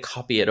don't need to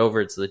copy it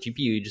over to the GPU.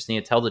 You just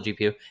need to tell the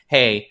GPU,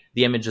 hey,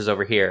 the image is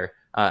over here.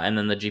 And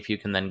then the GPU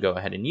can then go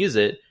ahead and use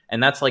it.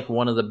 And that's like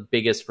one of the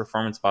biggest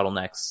performance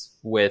bottlenecks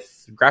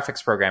with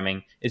graphics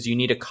programming, is you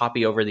need to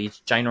copy over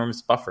these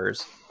ginormous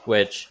buffers,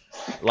 which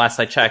last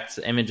I checked,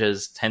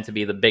 images tend to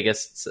be the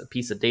biggest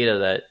piece of data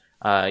that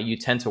you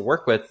tend to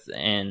work with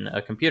in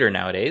a computer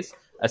nowadays,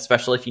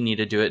 especially if you need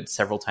to do it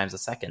several times a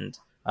second,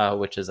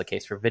 which is the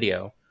case for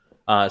video.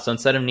 So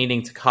instead of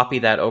needing to copy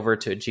that over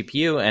to a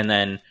GPU and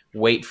then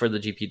wait for the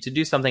GPU to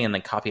do something and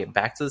then copy it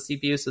back to the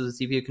CPU so the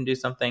CPU can do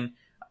something,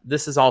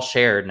 this is all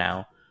shared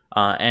now.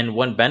 And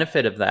one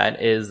benefit of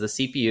that is the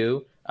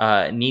CPU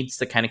needs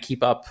to kind of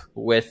keep up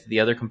with the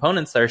other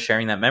components that are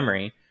sharing that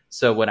memory.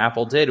 So what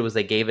Apple did was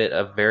they gave it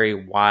a very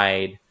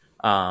wide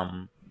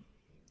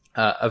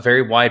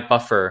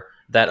buffer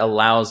that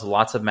allows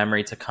lots of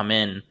memory to come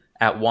in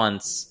at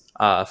once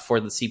for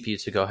the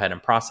CPU to go ahead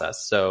and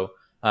process. So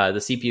the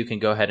CPU can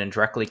go ahead and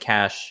directly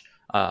cache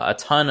a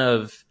ton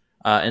of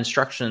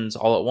instructions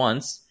all at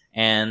once.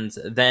 And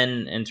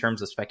then in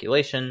terms of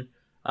speculative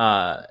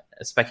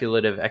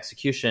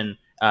execution,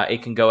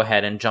 it can go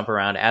ahead and jump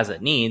around as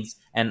it needs.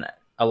 And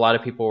a lot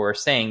of people were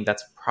saying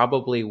that's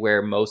probably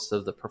where most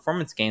of the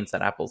performance gains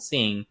that Apple's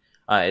seeing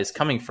is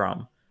coming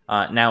from.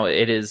 Now,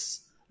 it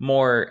is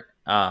more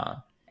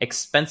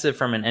expensive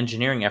from an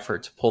engineering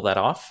effort to pull that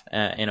off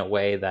in a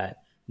way that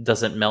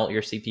doesn't melt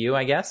your CPU,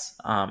 I guess.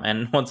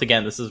 And once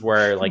again, this is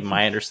where like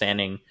my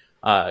understanding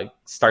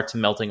starts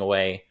melting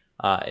away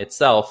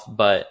itself.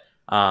 But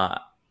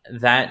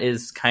that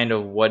is kind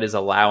of what is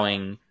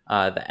allowing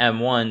the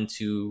M1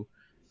 to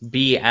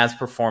be as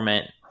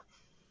performant,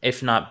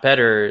 if not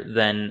better,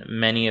 than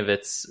many of the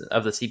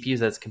CPUs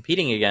that's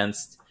competing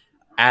against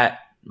at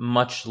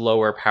much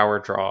lower power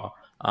draw.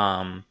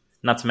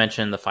 Not to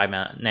mention the 5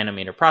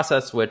 nanometer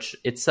process, which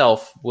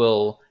itself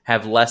will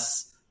have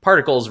less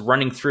particles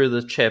running through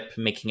the chip,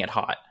 making it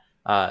hot.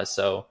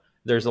 So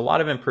there's a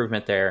lot of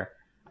improvement there.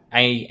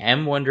 I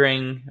am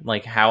wondering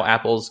like how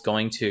Apple's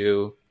going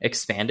to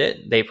expand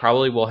it. They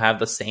probably will have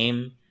the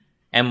same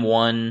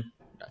M1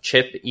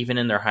 chip even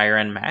in their higher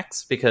end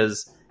Macs,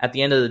 because at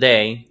the end of the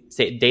day,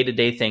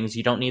 day-to-day things,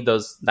 you don't need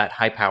that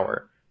high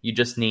power. You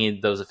just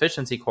need those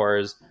efficiency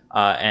cores,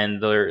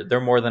 and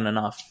they're more than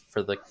enough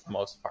for the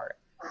most part.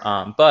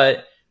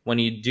 But when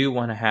you do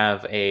want to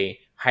have a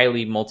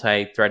highly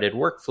multi-threaded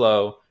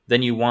workflow,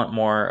 then you want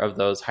more of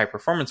those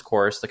high-performance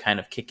cores to kind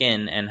of kick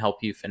in and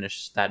help you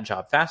finish that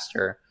job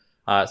faster.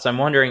 So I'm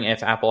wondering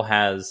if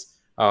Apple's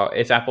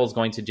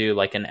going to do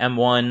like an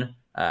M1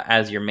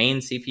 as your main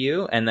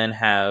CPU, and then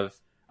have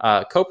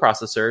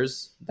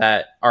coprocessors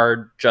that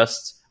are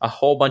just a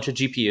whole bunch of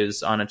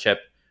GPUs on a chip,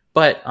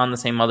 but on the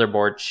same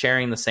motherboard,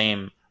 sharing the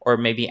same, or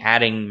maybe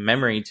adding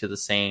memory to the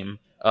same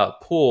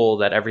pool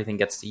that everything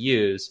gets to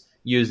use,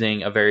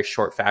 using a very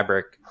short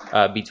fabric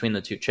between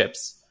the two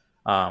chips.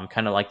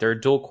 Kind of like their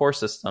dual core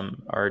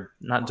system, or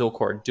not dual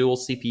core, dual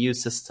CPU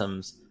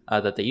systems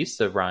that they used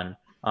to run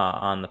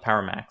on the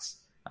Power Macs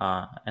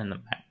and the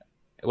Mac.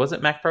 Was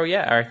it Mac Pro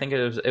yet? Or I think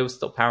it was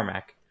still Power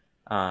Mac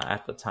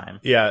at the time.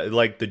 Yeah,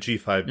 like the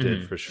G5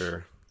 did for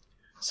sure.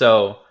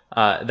 So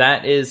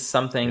that is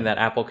something that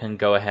Apple can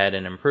go ahead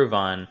and improve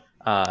on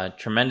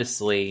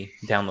tremendously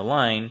down the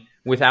line,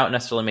 without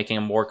necessarily making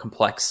a more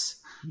complex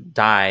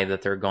die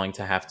that they're going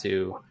to have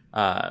to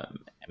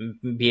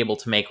be able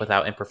to make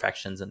without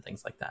imperfections and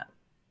things like that.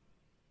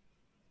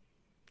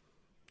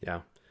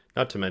 Yeah.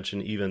 Not to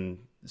mention even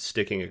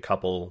sticking a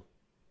couple,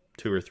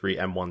 2 or 3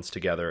 M1s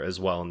together as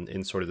well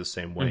in sort of the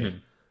same way.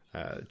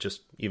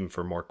 Just even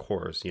for more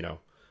cores,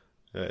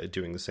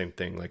 doing the same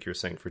thing like you're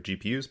saying for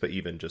GPUs, but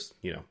even just,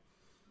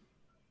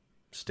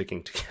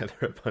 sticking together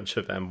a bunch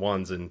of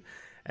M1s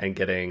and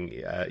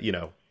getting,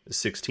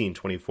 16,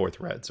 24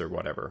 threads or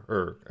whatever,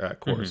 or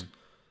cores.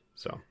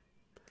 So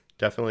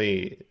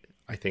definitely,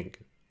 I think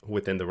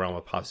within the realm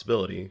of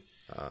possibility,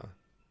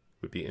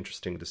 would be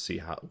interesting to see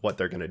what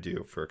they're going to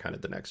do for kind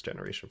of the next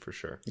generation for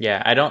sure.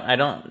 Yeah, I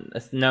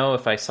don't know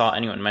if I saw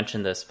anyone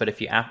mention this, but if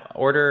you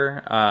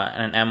order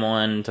an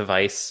M1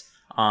 device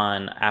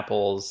on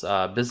Apple's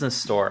business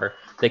store,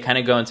 they kind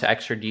of go into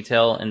extra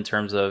detail in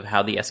terms of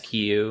how the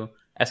SKU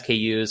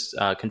is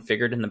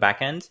configured in the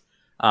back end.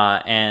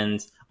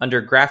 And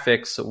under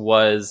graphics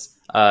was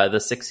the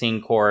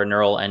 16-core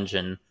neural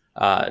engine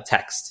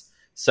text.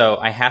 So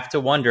I have to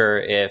wonder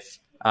if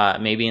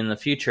maybe in the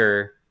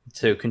future,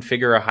 to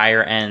configure a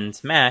higher end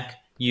Mac,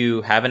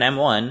 you have an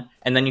M1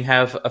 and then you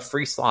have a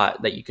free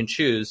slot that you can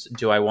choose.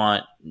 Do I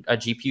want a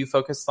GPU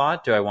focused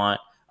slot? Do I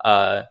want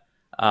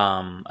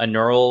a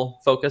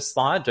neural focused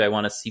slot? Do I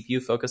want a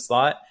CPU focused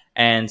slot?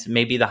 And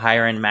maybe the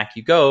higher end Mac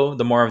you go,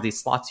 the more of these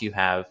slots you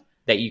have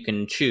that you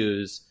can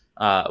choose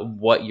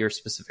what your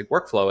specific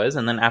workflow is.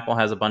 And then Apple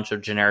has a bunch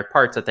of generic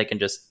parts that they can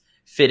just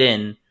fit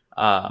in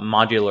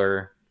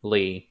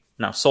modularly.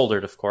 Now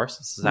soldered, of course.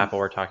 This is Apple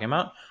we're talking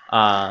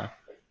about.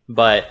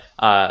 But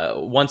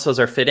once those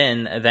are fit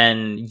in,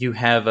 then you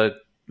have a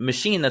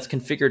machine that's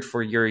configured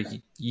for your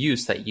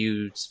use that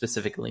you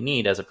specifically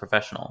need as a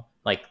professional.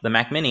 Like the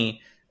Mac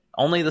Mini,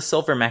 only the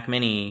silver Mac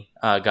Mini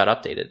got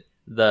updated.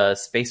 The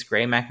space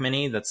gray Mac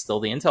Mini, that's still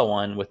the Intel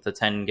one with the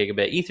 10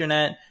 gigabit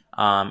Ethernet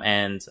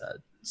and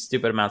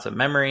stupid amounts of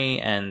memory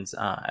and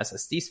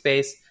SSD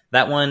space,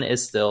 that one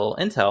is still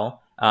Intel.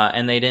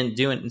 And they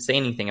didn't say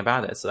anything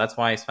about it. So that's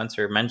why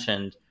Spencer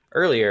mentioned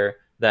earlier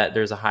that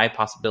there's a high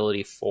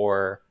possibility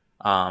for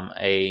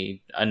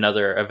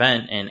another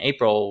event in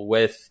April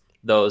with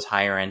those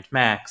higher end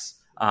Macs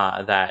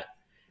that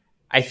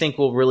I think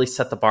will really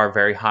set the bar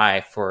very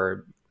high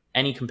for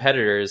any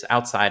competitors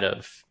outside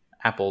of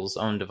Apple's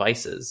own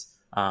devices.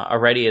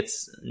 Already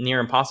it's near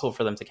impossible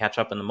for them to catch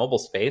up in the mobile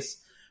space,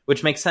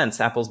 which makes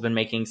sense. Apple's been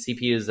making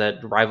CPUs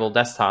that rival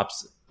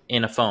desktops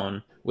in a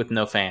phone with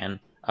no fan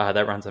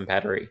that runs on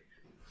battery.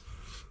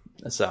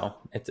 So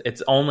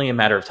it's only a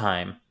matter of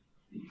time.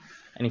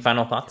 Any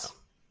final thoughts?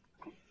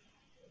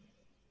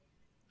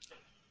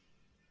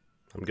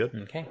 I'm good.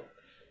 Okay.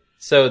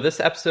 So this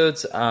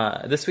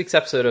week's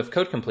episode of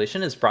Code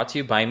Completion is brought to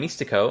you by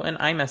Mystico, an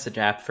iMessage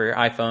app for your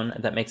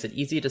iPhone that makes it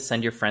easy to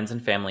send your friends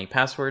and family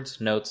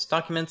passwords, notes,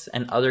 documents,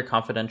 and other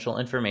confidential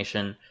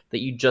information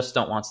that you just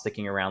don't want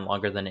sticking around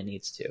longer than it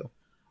needs to.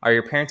 Are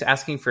your parents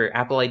asking for your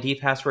Apple ID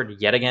password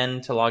yet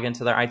again to log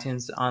into their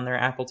iTunes on their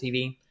Apple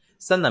TV?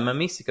 Send them a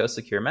Mystico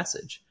secure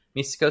message.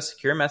 Mystico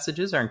secure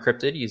messages are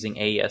encrypted using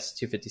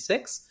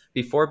AES-256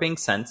 before being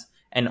sent,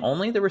 and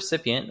only the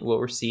recipient will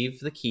receive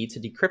the key to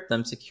decrypt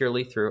them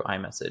securely through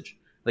iMessage.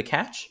 The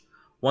catch?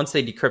 Once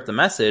they decrypt the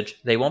message,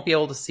 they won't be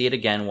able to see it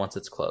again once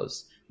it's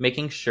closed,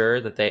 making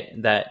sure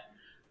that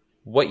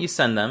what you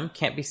send them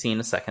can't be seen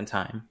a second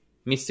time.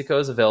 Mystico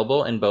is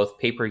available in both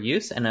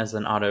pay-per-use and as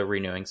an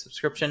auto-renewing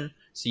subscription,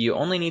 so you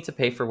only need to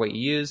pay for what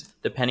you use,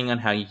 depending on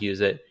how you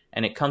use it,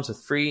 and it comes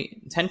with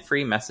 10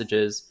 free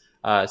messages,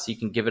 so you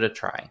can give it a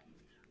try.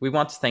 We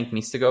want to thank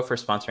Mystico for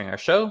sponsoring our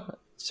show.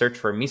 Search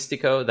for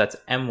Mystico, that's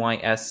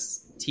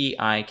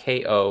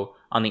Mystiko,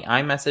 on the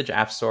iMessage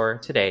App Store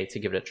today to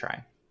give it a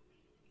try.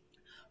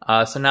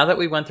 So now that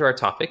we went through our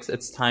topics,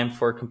 it's time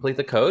for Complete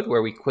the Code,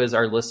 where we quiz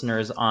our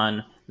listeners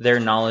on their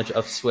knowledge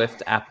of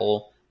Swift,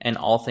 Apple, and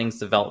all things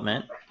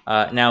development.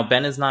 Now,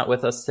 Ben is not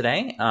with us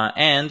today,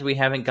 and we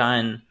haven't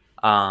gotten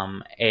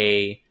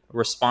a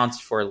response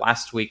for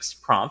last week's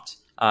prompt,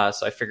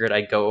 so I figured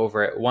I'd go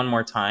over it one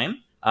more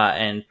time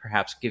and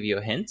perhaps give you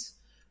a hint.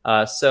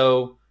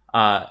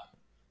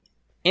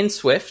 In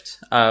Swift,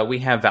 we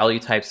have value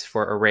types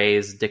for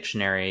arrays,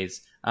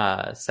 dictionaries,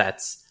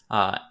 sets,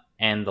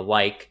 and the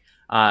like.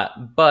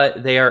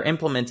 But they are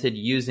implemented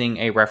using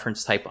a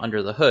reference type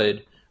under the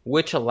hood,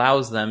 which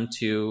allows them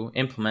to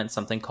implement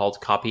something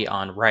called copy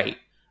on write.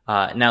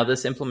 Now,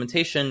 this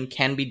implementation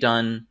can be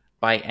done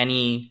by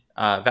any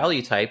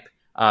value type,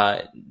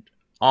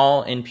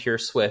 all in pure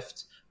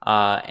Swift.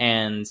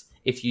 And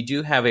if you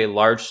do have a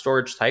large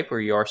storage type where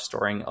you are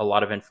storing a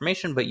lot of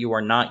information, but you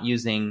are not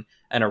using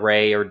an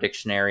array or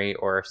dictionary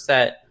or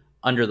set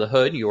under the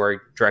hood, you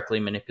are directly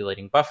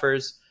manipulating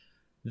buffers,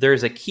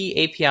 there's a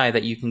key API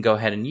that you can go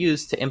ahead and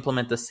use to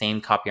implement the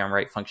same copy on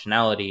write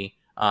functionality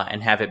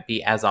and have it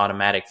be as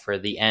automatic for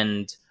the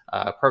end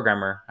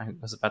programmer. I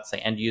was about to say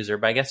end user,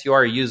 but I guess you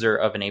are a user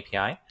of an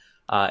API.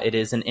 It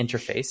is an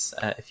interface,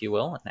 if you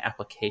will, an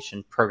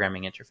application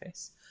programming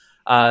interface.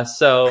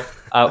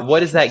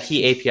 What is that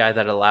key API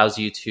that allows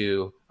you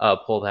to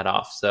pull that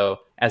off? So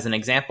as an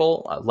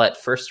example, let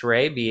first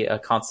array be a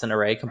constant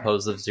array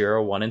composed of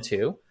 0, 1, and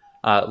 2.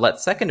 Let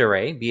second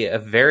array be a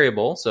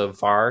variable, so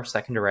var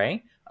second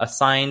array,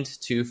 assigned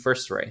to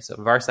first array.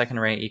 So var second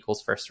array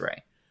equals first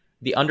array.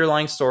 The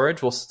underlying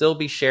storage will still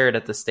be shared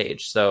at this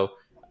stage. So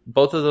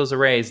both of those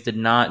arrays did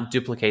not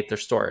duplicate their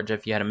storage.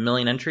 If you had 1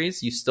 million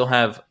entries, you still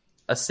have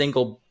a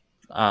single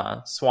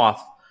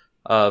swath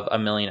of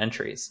 1 million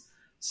entries.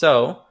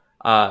 So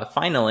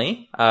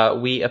finally,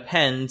 we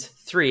append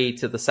 3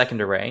 to the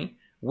second array,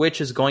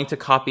 which is going to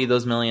copy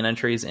those 1 million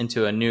entries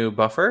into a new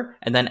buffer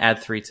and then add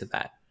 3 to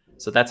that.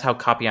 So that's how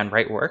copy on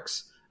write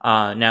works.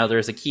 Now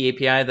there's a key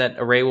API that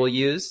Array will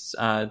use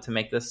to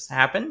make this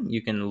happen.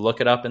 You can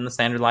look it up in the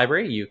standard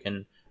library. You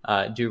can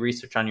do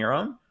research on your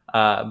own,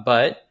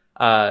 but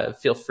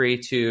feel free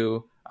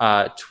to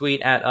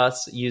tweet at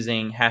us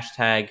using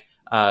hashtag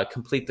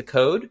complete the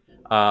code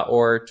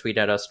or tweet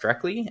at us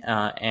directly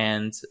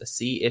and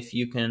see if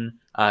you can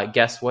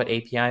guess what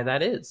API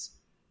that is.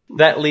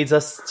 That leads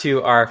us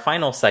to our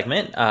final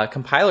segment,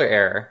 compiler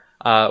error.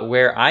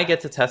 Where I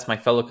get to test my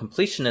fellow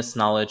completionist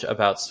knowledge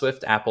about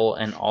Swift, Apple,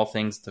 and all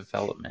things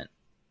development.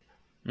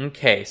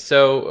 Okay,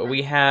 so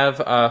we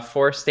have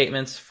 4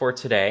 statements for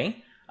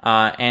today,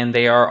 and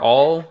they are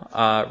all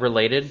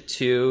related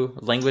to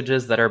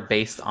languages that are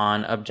based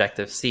on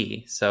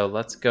Objective-C. So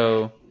let's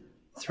go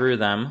through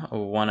them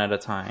one at a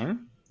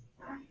time,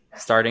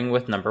 starting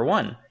with number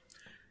 1.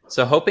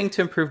 So hoping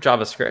to improve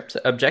JavaScript,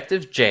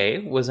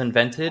 Objective-J was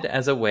invented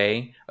as a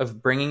way of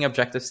bringing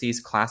Objective-C's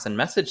class and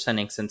message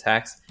sending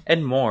syntax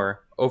and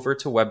more over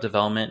to web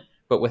development,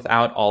 but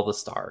without all the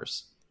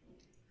stars.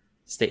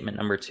 Statement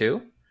number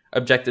 2.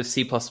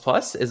 Objective-C++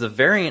 is a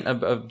variant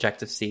of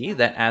Objective-C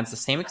that adds the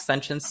same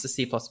extensions to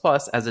C++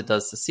 as it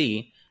does to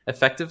C,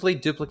 effectively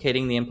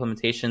duplicating the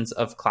implementations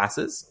of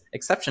classes,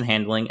 exception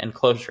handling, and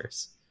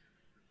closures.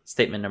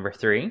 Statement number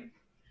 3.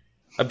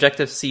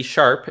 Objective-C#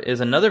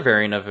 is another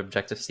variant of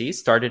Objective-C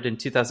started in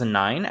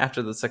 2009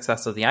 after the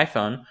success of the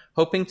iPhone,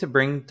 hoping to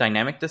bring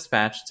dynamic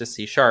dispatch to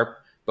C#,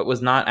 but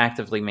was not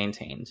actively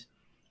maintained.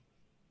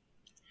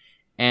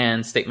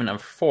 And statement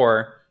number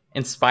 4,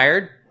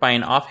 inspired by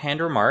an offhand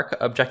remark,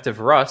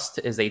 Objective-Rust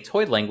is a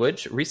toy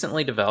language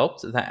recently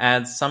developed that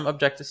adds some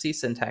Objective-C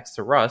syntax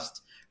to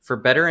Rust for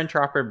better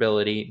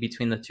interoperability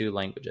between the two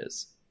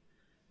languages.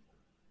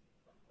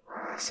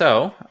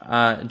 So,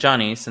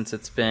 Johnny, since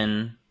it's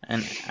been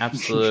an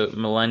absolute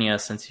millennia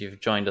since you've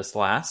joined us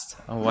last,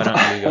 why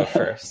don't you go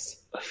first?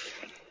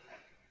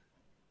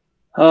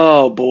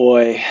 Oh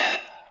boy.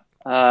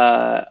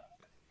 I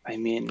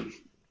mean,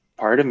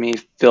 part of me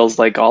feels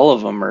like all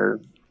of them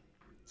are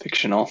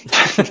fictional,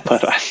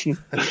 but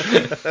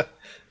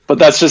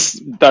that's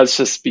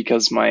just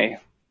because my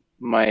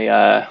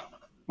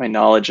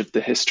knowledge of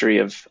the history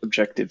of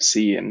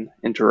Objective-C and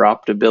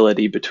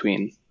interoperability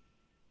between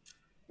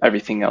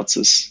everything else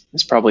is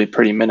probably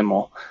pretty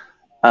minimal.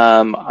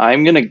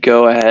 I'm going to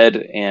go ahead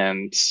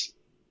and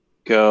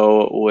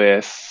go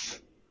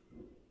with,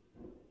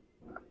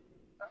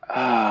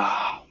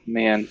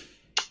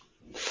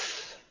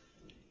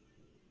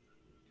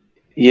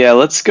 Yeah,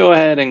 let's go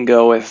ahead and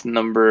go with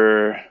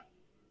number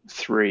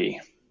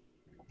 3,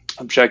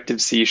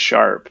 Objective C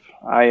sharp.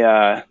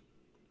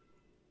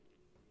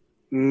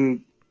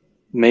 Mm,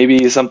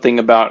 maybe something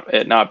about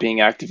it not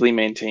being actively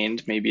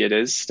maintained. Maybe it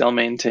is still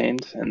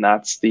maintained, and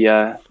that's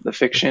the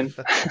fiction.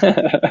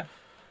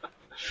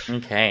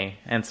 Okay,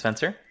 and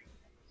Spencer?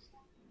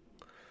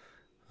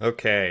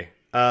 Okay.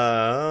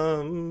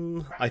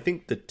 I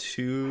think the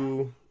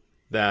two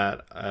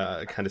that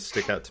kind of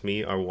stick out to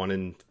me are 1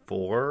 and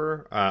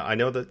 4. I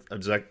know that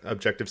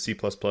Objective C++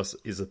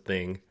 is a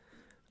thing.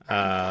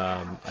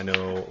 I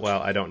know,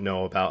 well, I don't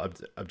know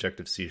about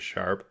Objective C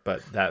sharp,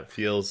 but that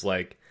feels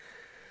like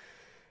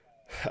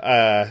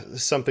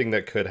something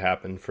that could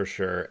happen for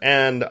sure.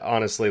 And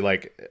honestly,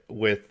 like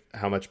with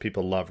how much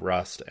people love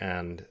Rust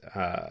and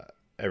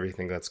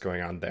everything that's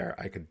going on there,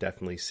 I could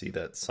definitely see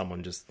that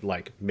someone just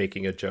like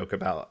making a joke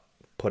about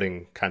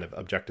putting kind of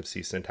Objective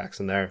C syntax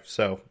in there.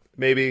 So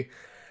maybe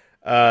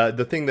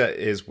the thing that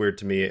is weird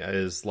to me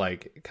is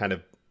like kind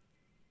of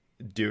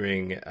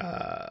doing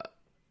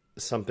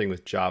something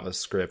with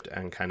JavaScript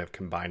and kind of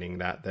combining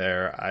that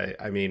there.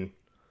 I mean,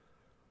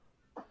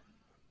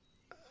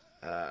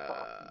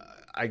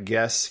 I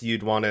guess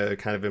you'd want to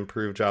kind of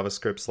improve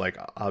JavaScript's like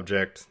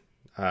object,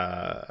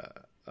 the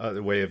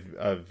way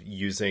of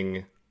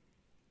using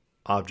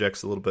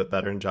objects a little bit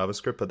better in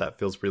JavaScript, but that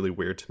feels really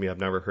weird to me. I've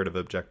never heard of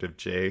Objective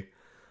J.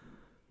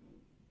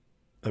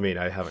 I mean,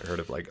 I haven't heard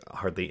of like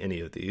hardly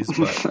any of these,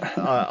 but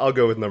I'll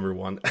go with number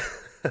 1.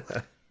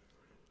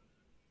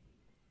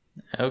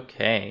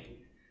 Okay.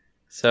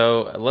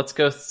 So let's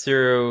go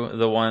through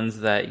the ones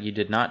that you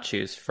did not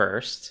choose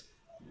first.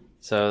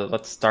 So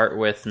let's start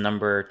with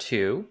number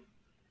 2.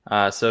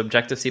 So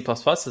Objective C++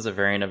 is a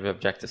variant of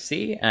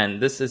Objective-C,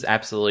 and this is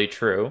absolutely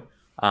true.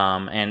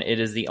 And it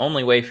is the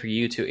only way for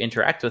you to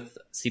interact with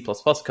C++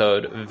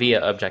 code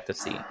via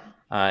Objective-C.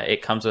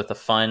 It comes with a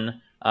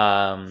fun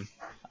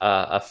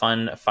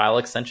file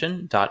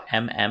extension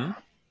 .mm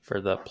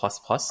for the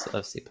 ++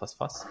 of C++.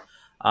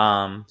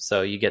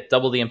 So you get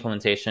double the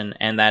implementation,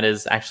 and that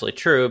is actually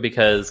true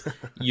because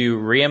you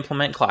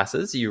re-implement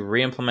classes, you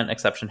re-implement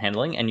exception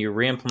handling, and you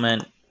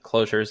re-implement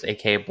closures,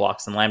 aka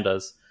blocks and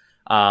lambdas.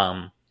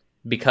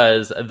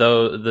 Because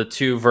though the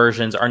two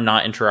versions are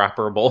not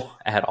interoperable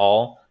at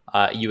all,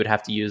 you would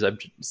have to use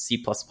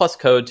C++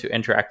 code to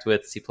interact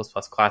with C++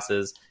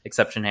 classes,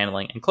 exception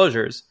handling, and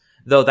closures,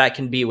 though that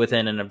can be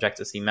within an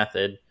Objective-C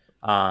method.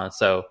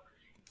 So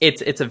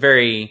it's a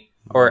very,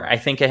 or I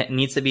think it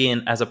needs to be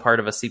as a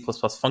part of a C++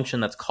 function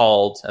that's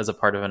called as a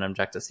part of an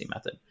Objective-C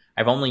method.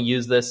 I've only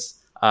used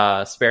this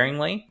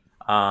sparingly,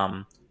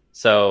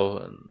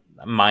 so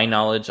my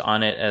knowledge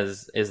on it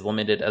is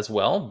limited as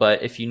well.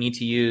 But if you need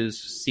to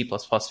use C++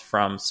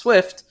 from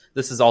Swift,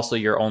 this is also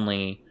your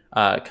only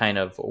kind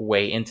of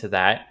way into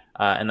that.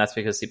 And that's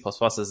because C++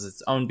 is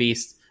its own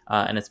beast,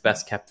 and it's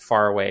best kept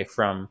far away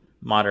from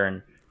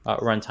modern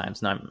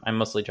runtimes. And I'm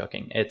mostly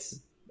joking. It's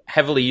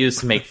heavily used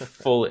to make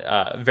full,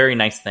 very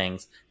nice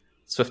things.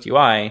 Swift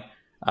UI,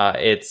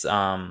 its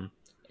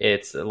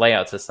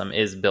layout system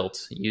is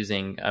built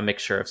using a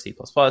mixture of C++,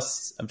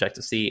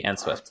 Objective-C, and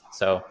Swift.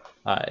 So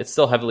it's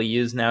still heavily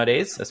used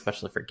nowadays,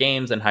 especially for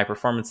games and high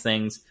performance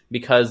things,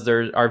 because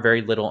there are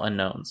very little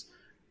unknowns.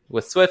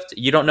 With Swift,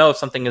 you don't know if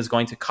something is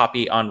going to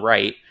copy on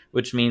write,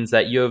 which means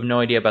that you have no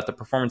idea about the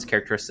performance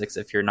characteristics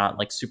if you're not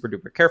like super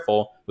duper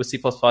careful. With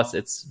C++,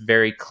 it's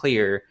very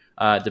clear,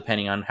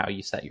 depending on how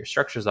you set your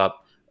structures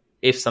up,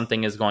 if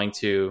something is going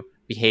to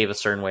behave a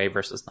certain way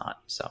versus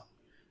not. So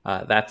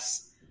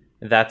that's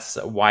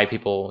why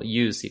people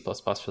use C++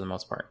 for the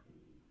most part.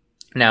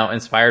 Now,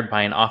 inspired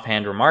by an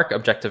offhand remark,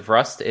 Objective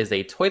Rust is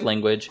a toy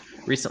language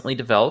recently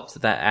developed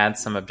that adds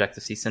some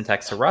Objective-C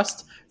syntax to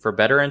Rust for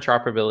better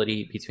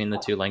interoperability between the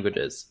two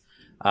languages.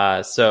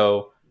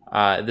 So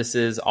this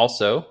is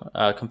also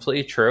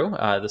completely true.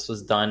 This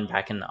was done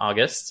back in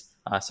August,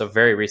 so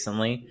very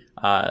recently.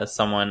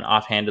 Someone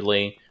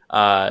offhandedly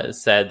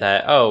said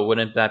that, oh,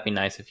 wouldn't that be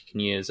nice if you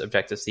can use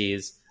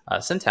Objective-C's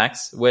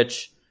syntax,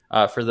 which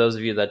for those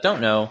of you that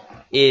don't know,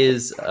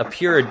 is a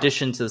pure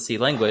addition to the C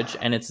language,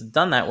 and it's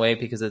done that way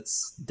because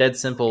it's dead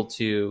simple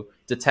to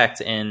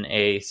detect in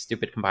a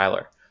stupid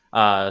compiler.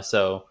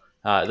 So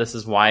this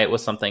is why it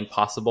was something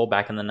possible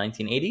back in the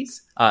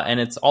 1980s, and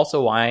it's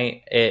also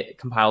why it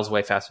compiles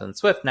way faster than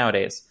Swift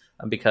nowadays,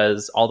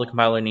 because all the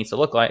compiler needs to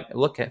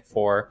look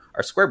for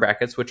are square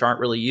brackets, which aren't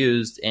really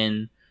used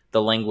in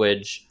the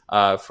language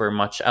for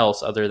much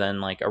else other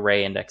than like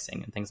array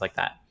indexing and things like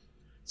that.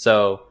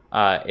 So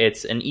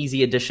it's an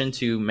easy addition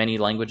to many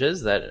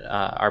languages that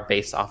are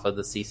based off of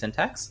the C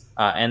syntax,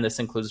 and this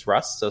includes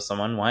Rust. So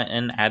someone went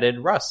and added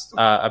Rust,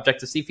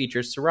 Objective-C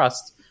features to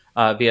Rust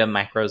via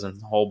macros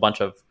and a whole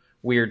bunch of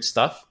weird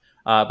stuff,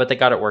 but they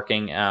got it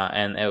working,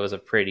 and it was a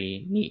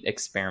pretty neat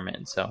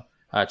experiment. So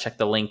check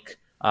the link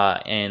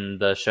in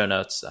the show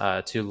notes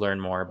to learn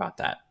more about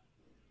that.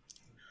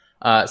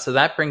 So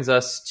that brings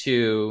us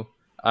to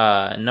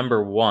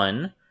number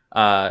 1.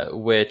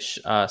 which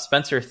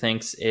Spencer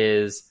thinks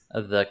is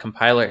the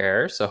compiler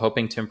error. So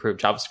hoping to improve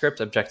JavaScript,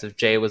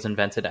 Objective-J was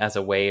invented as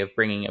a way of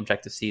bringing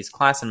Objective-C's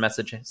class and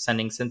message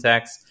sending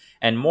syntax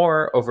and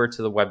more over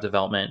to the web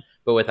development,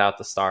 but without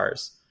the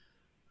stars.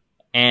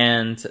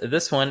 And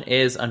this one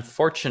is,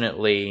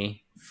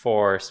 unfortunately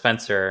for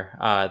Spencer,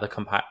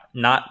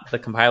 not the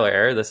compiler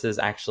error. This is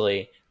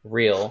actually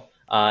real.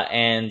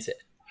 And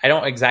I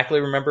don't exactly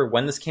remember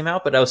when this came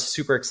out, but I was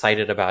super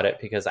excited about it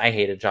because I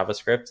hated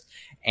JavaScript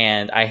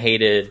and I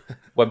hated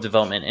web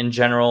development in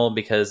general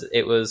because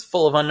it was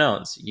full of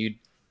unknowns. You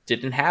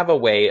didn't have a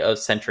way of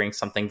centering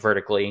something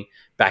vertically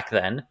back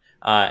then.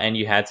 And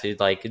you had to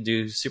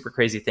do super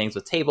crazy things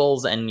with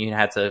tables, and you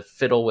had to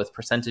fiddle with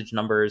percentage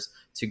numbers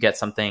to get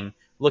something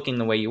looking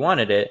the way you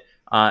wanted it.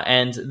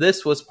 And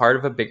this was part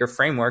of a bigger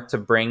framework to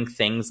bring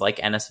things like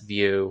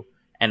NSView,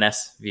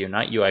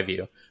 not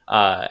UIView,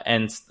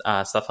 and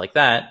stuff like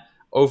that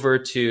over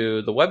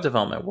to the web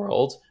development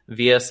world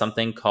via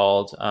something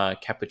called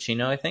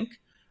Cappuccino, I think.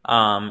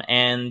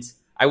 And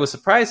I was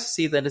surprised to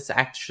see that it's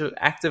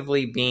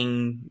actively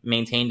being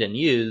maintained and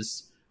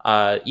used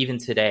even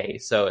today.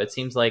 So it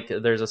seems like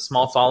there's a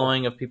small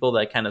following of people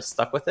that kind of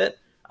stuck with it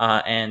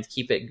and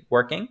keep it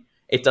working.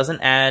 It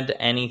doesn't add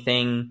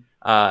anything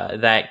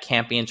that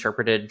can't be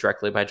interpreted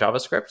directly by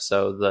JavaScript.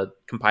 So the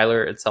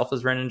compiler itself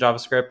is written in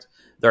JavaScript.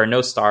 There are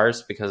no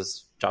stars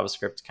because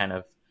JavaScript kind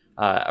of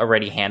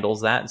already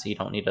handles that. So you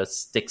don't need to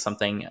stick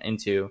something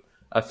into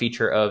a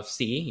feature of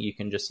C. You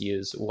can just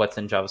use what's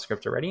in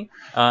JavaScript already.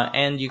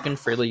 And you can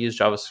freely use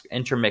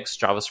intermix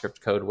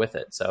JavaScript code with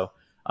it. So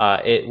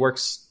it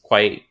works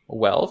quite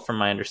well from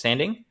my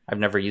understanding. I've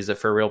never used it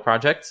for real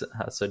projects,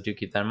 so do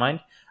keep that in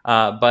mind.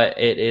 But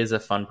it is a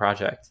fun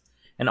project.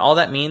 And all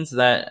that means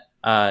that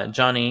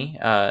Johnny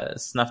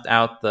snuffed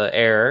out the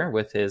error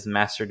with his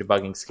master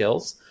debugging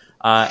skills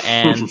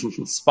and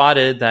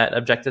spotted that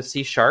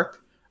Objective-C Sharp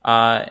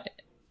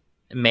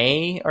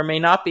may or may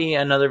not be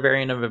another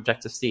variant of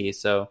Objective-C.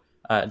 So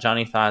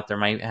Johnny thought there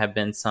might have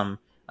been some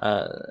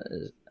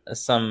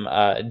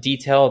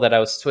detail that I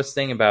was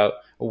twisting about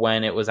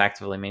when it was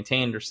actively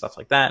maintained or stuff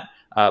like that.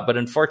 But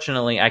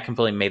unfortunately, I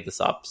completely made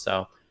this up.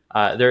 So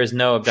there is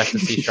no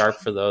Objective-C Sharp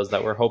for those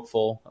that were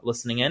hopeful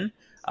listening in.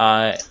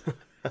 I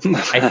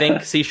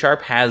think C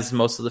Sharp has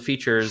most of the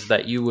features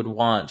that you would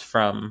want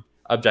from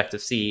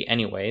Objective-C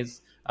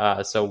anyways.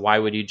 So why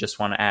would you just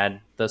want to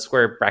add the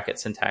square bracket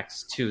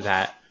syntax to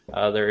that?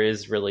 There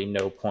is really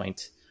no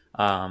point,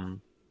 to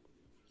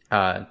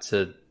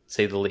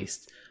say the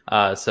least.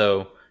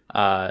 So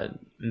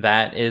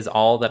that is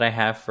all that I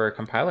have for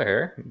compiler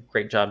error.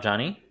 Great job,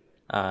 Johnny.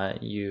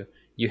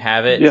 You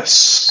have it.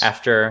 Yes.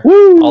 After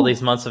Woo! all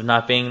these months of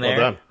not being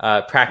there,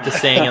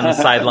 practicing on the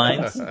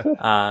sidelines.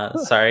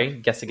 Sorry,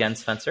 guess again,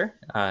 Spencer.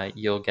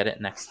 You'll get it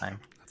next time.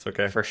 That's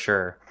okay. For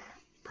sure.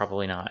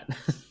 Probably not.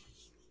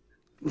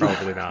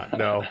 Probably not.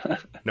 No.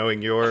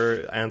 Knowing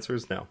your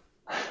answers, no.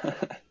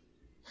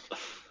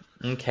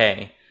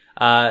 Okay.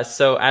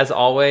 So as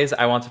always,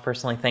 I want to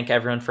personally thank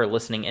everyone for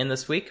listening in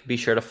this week. Be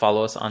sure to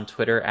follow us on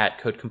Twitter at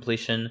Code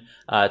Completion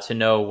to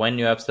know when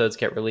new episodes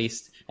get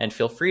released, and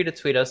feel free to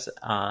tweet us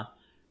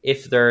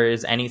if there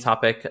is any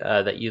topic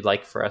that you'd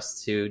like for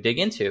us to dig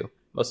into.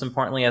 Most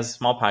importantly, as a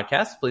small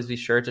podcast, please be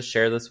sure to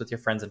share this with your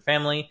friends and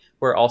family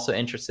who are also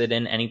interested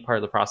in any part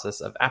of the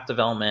process of app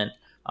development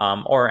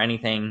or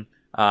anything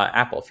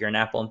Apple. If you're an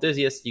Apple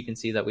enthusiast, you can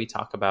see that we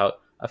talk about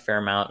a fair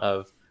amount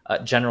of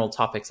general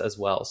topics as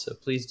well. So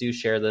please do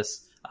share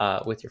this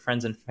with your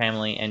friends and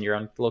family and your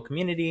own little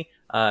community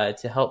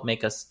to help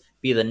make us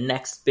be the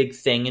next big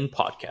thing in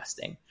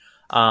podcasting.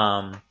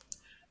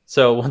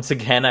 So once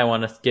again, I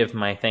want to give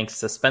my thanks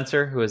to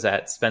Spencer, who is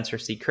at Spencer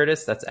C.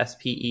 Curtis. That's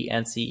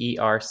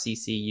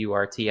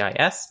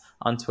SpencerCurtis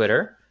on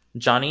Twitter.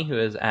 Johnny, who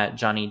is at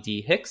Johnny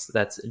D. Hicks.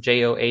 That's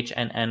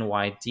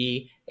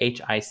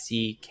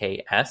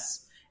JohnnyDHicks.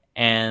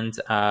 And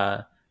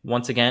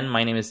once again,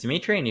 my name is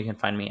Dimitri, and you can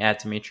find me at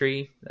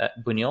Dimitri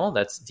Bouniol.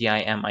 That's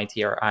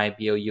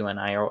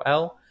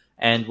DIMITRIBOUNIOL.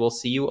 And we'll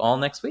see you all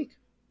next week.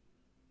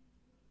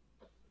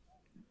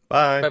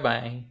 Bye.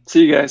 Bye-bye.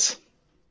 See you guys.